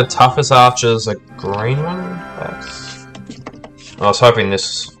think the toughest archers are green one. I was hoping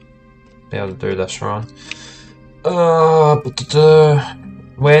this be able to do that shrine.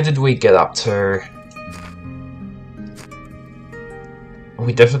 Where did we get up to?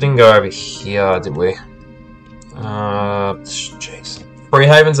 We definitely didn't go over here, did we? Jeez.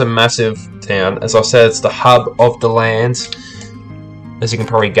 Freehaven's a massive town. As I said, it's the hub of the land, as you can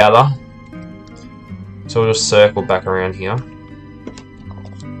probably gather. So we'll just circle back around here.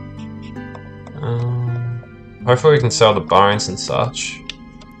 Hopefully we can sell the bones and such.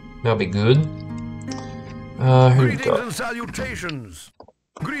 That'll be good. Who we got? And salutations.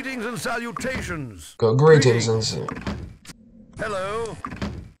 Greetings and salutations. Got greetings and... Hello.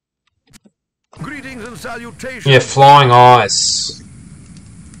 Greetings and salutations. Yeah, flying ice.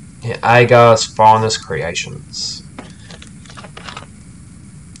 Yeah, Agar's finest creations.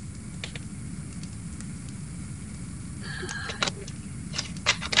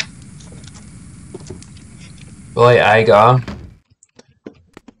 Really,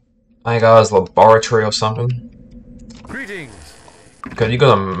 Agar's laboratory or something. Greetings. God, you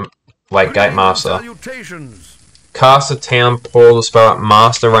got a like gate master. Salutations. Cast a town portal spell at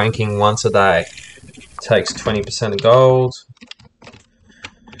master ranking once a day. Takes 20% of gold.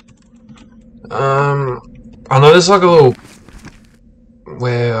 I know there's like a little...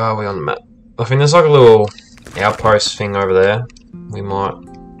 Where are we on the map? I think there's like a little outpost thing over there. We might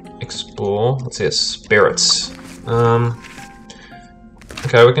explore. Let's see, it's spirits.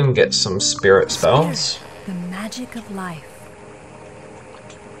 Okay, we can get some spirit spells. The magic of life.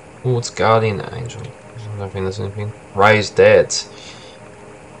 Oh, it's Guardian Angel. I don't think there's anything. Raise Dead.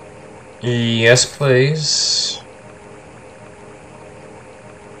 Yes, please.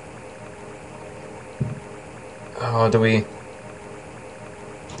 Oh, do we...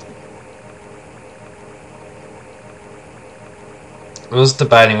 I was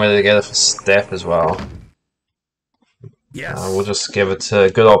debating whether to get it for Steph as well. Yes. We'll just give it to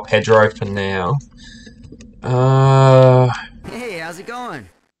good old Pedro for now. Hey, how's it going?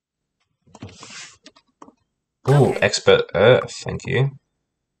 Ooh, Expert Earth, thank you.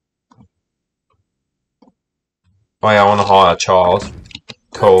 Oh yeah, I want to hire a child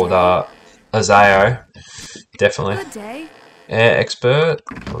called Azao. Definitely. Good day. Air Expert,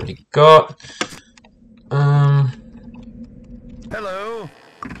 already got. Hello.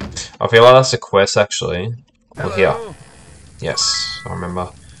 I feel like that's a quest actually. Hello. Oh, here. Yes, I remember.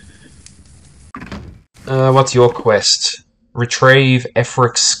 What's your quest? Retrieve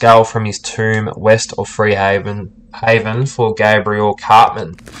Efric's skull from his tomb west of Freehaven for Gabriel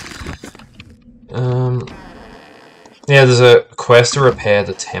Cartman. Yeah, there's a quest to repair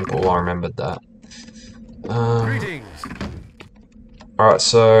the temple, I remembered that. Greetings. Alright,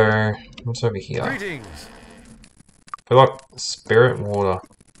 so what's over here? Greetings. I feel like spirit water.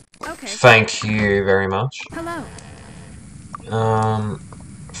 Okay. Thank you very much. Hello.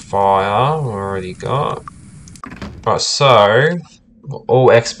 Fire, we already got. Right, so we're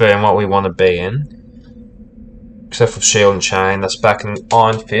all expert in what we want to be in. Except for shield and chain, that's back in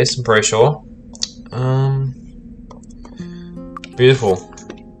Iron Fist, I'm pretty sure. Beautiful.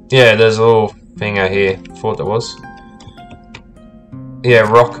 Yeah, there's a little thing out here. Thought there was. Yeah,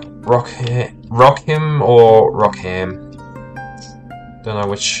 Rockham or Rockham. Don't know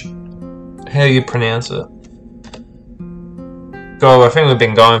which, how you pronounce it. God, I think we've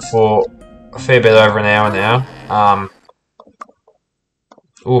been going for a fair bit over an hour now.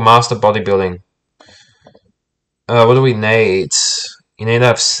 Ooh, Master Bodybuilding. What do we need? You need to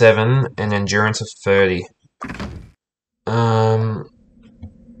have 7 and endurance of 30.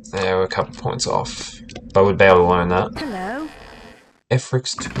 Yeah, we're a couple points off. But we'd be able to learn that. Hello.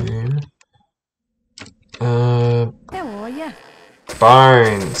 Efric's Tomb. How are you?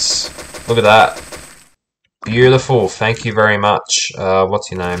 Bones. Look at that. Beautiful. Thank you very much. What's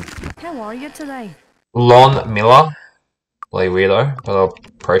your name? How are you today? Lon Miller. Bloody weirdo, but I'll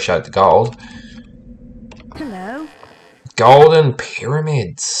appreciate the gold. Hello. Golden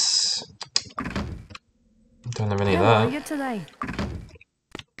pyramids. Don't have any of How are that. you today?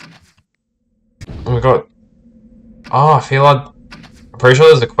 Oh, we got. Oh, I feel like pretty sure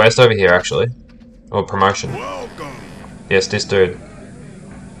there's a quest over here, actually. Or promotion. Welcome. Yes, this dude.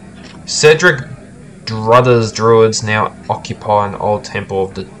 Cedric Druids now occupy an old temple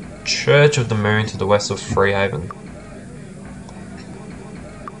of the Church of the Moon to the west of Freehaven.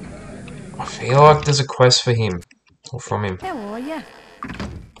 I feel like there's a quest for him. Or from him. How are ya?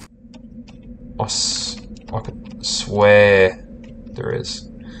 I could swear there is.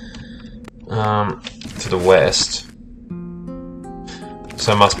 To the west.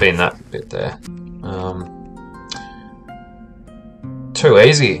 So it must be in that bit there. Too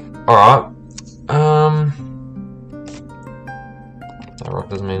easy. Alright. That rock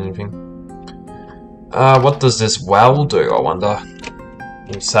doesn't mean anything. What does this well do, I wonder?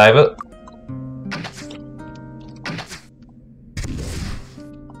 Can you save it?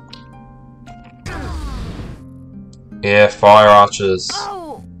 Yeah, fire archers.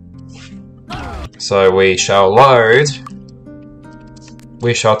 So we shall load.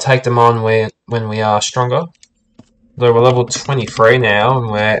 We shall take them on when we are stronger. Though we're level 23 now, and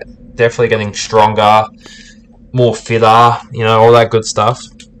we're definitely getting stronger, more fitter, you know, all that good stuff.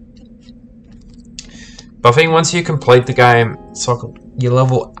 But I think once you complete the game, it's like you're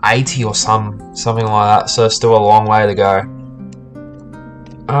level 80 or something like that, so it's still a long way to go.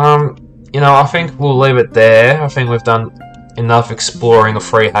 You know, I think we'll leave it there. I think we've done enough exploring of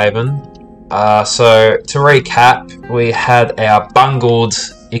Freehaven. So, to recap, we had our bungled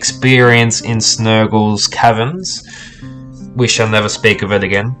experience in Snurgle's Caverns. We shall never speak of it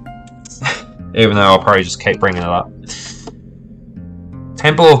again. Even though I'll probably just keep bringing it up.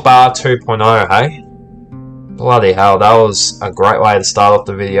 Temple of Bar 2.0, hey? Bloody hell, that was a great way to start off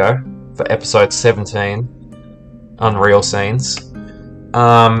the video for episode 17. Unreal scenes.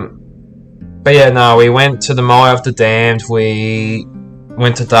 But yeah, no, we went to the Mire of the Damned, we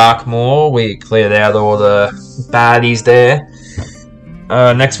went to Darkmoor, we cleared out all the baddies there.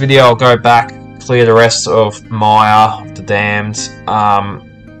 Next video I'll go back, clear the rest of Mire of the Damned.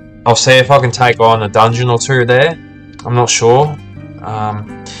 I'll see if I can take on a dungeon or two there, I'm not sure.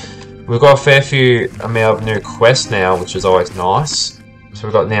 We've got a fair few amount of new quests now, which is always nice. So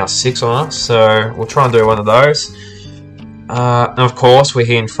we've got now 6 on us, so we'll try and do one of those. And of course, we're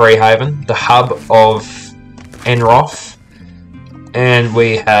here in Freehaven, the hub of Enroth. And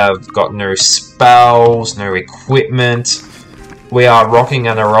we have got new spells, new equipment. We are rocking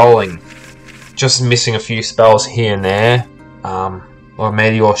and a-rolling. Just missing a few spells here and there. Or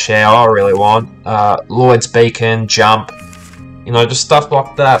Meteor Shower, I really want. Lloyd's Beacon, Jump. You know, just stuff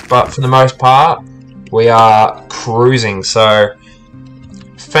like that. But for the most part, we are cruising. So,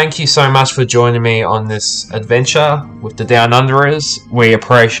 thank you so much for joining me on this adventure with the Down Underers. We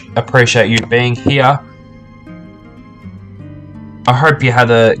appreciate you being here. I hope you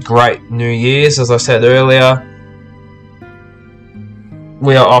had a great New Year's, as I said earlier.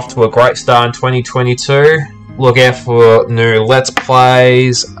 We are off to a great start in 2022. Look out for new Let's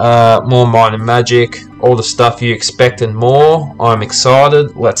Plays, more Might and Magic, all the stuff you expect and more. I'm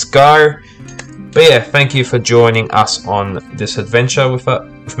excited. Let's go. But yeah, thank you for joining us on this adventure with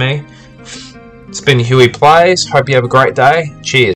me. It's been Huey Plays. Hope you have a great day. Cheers.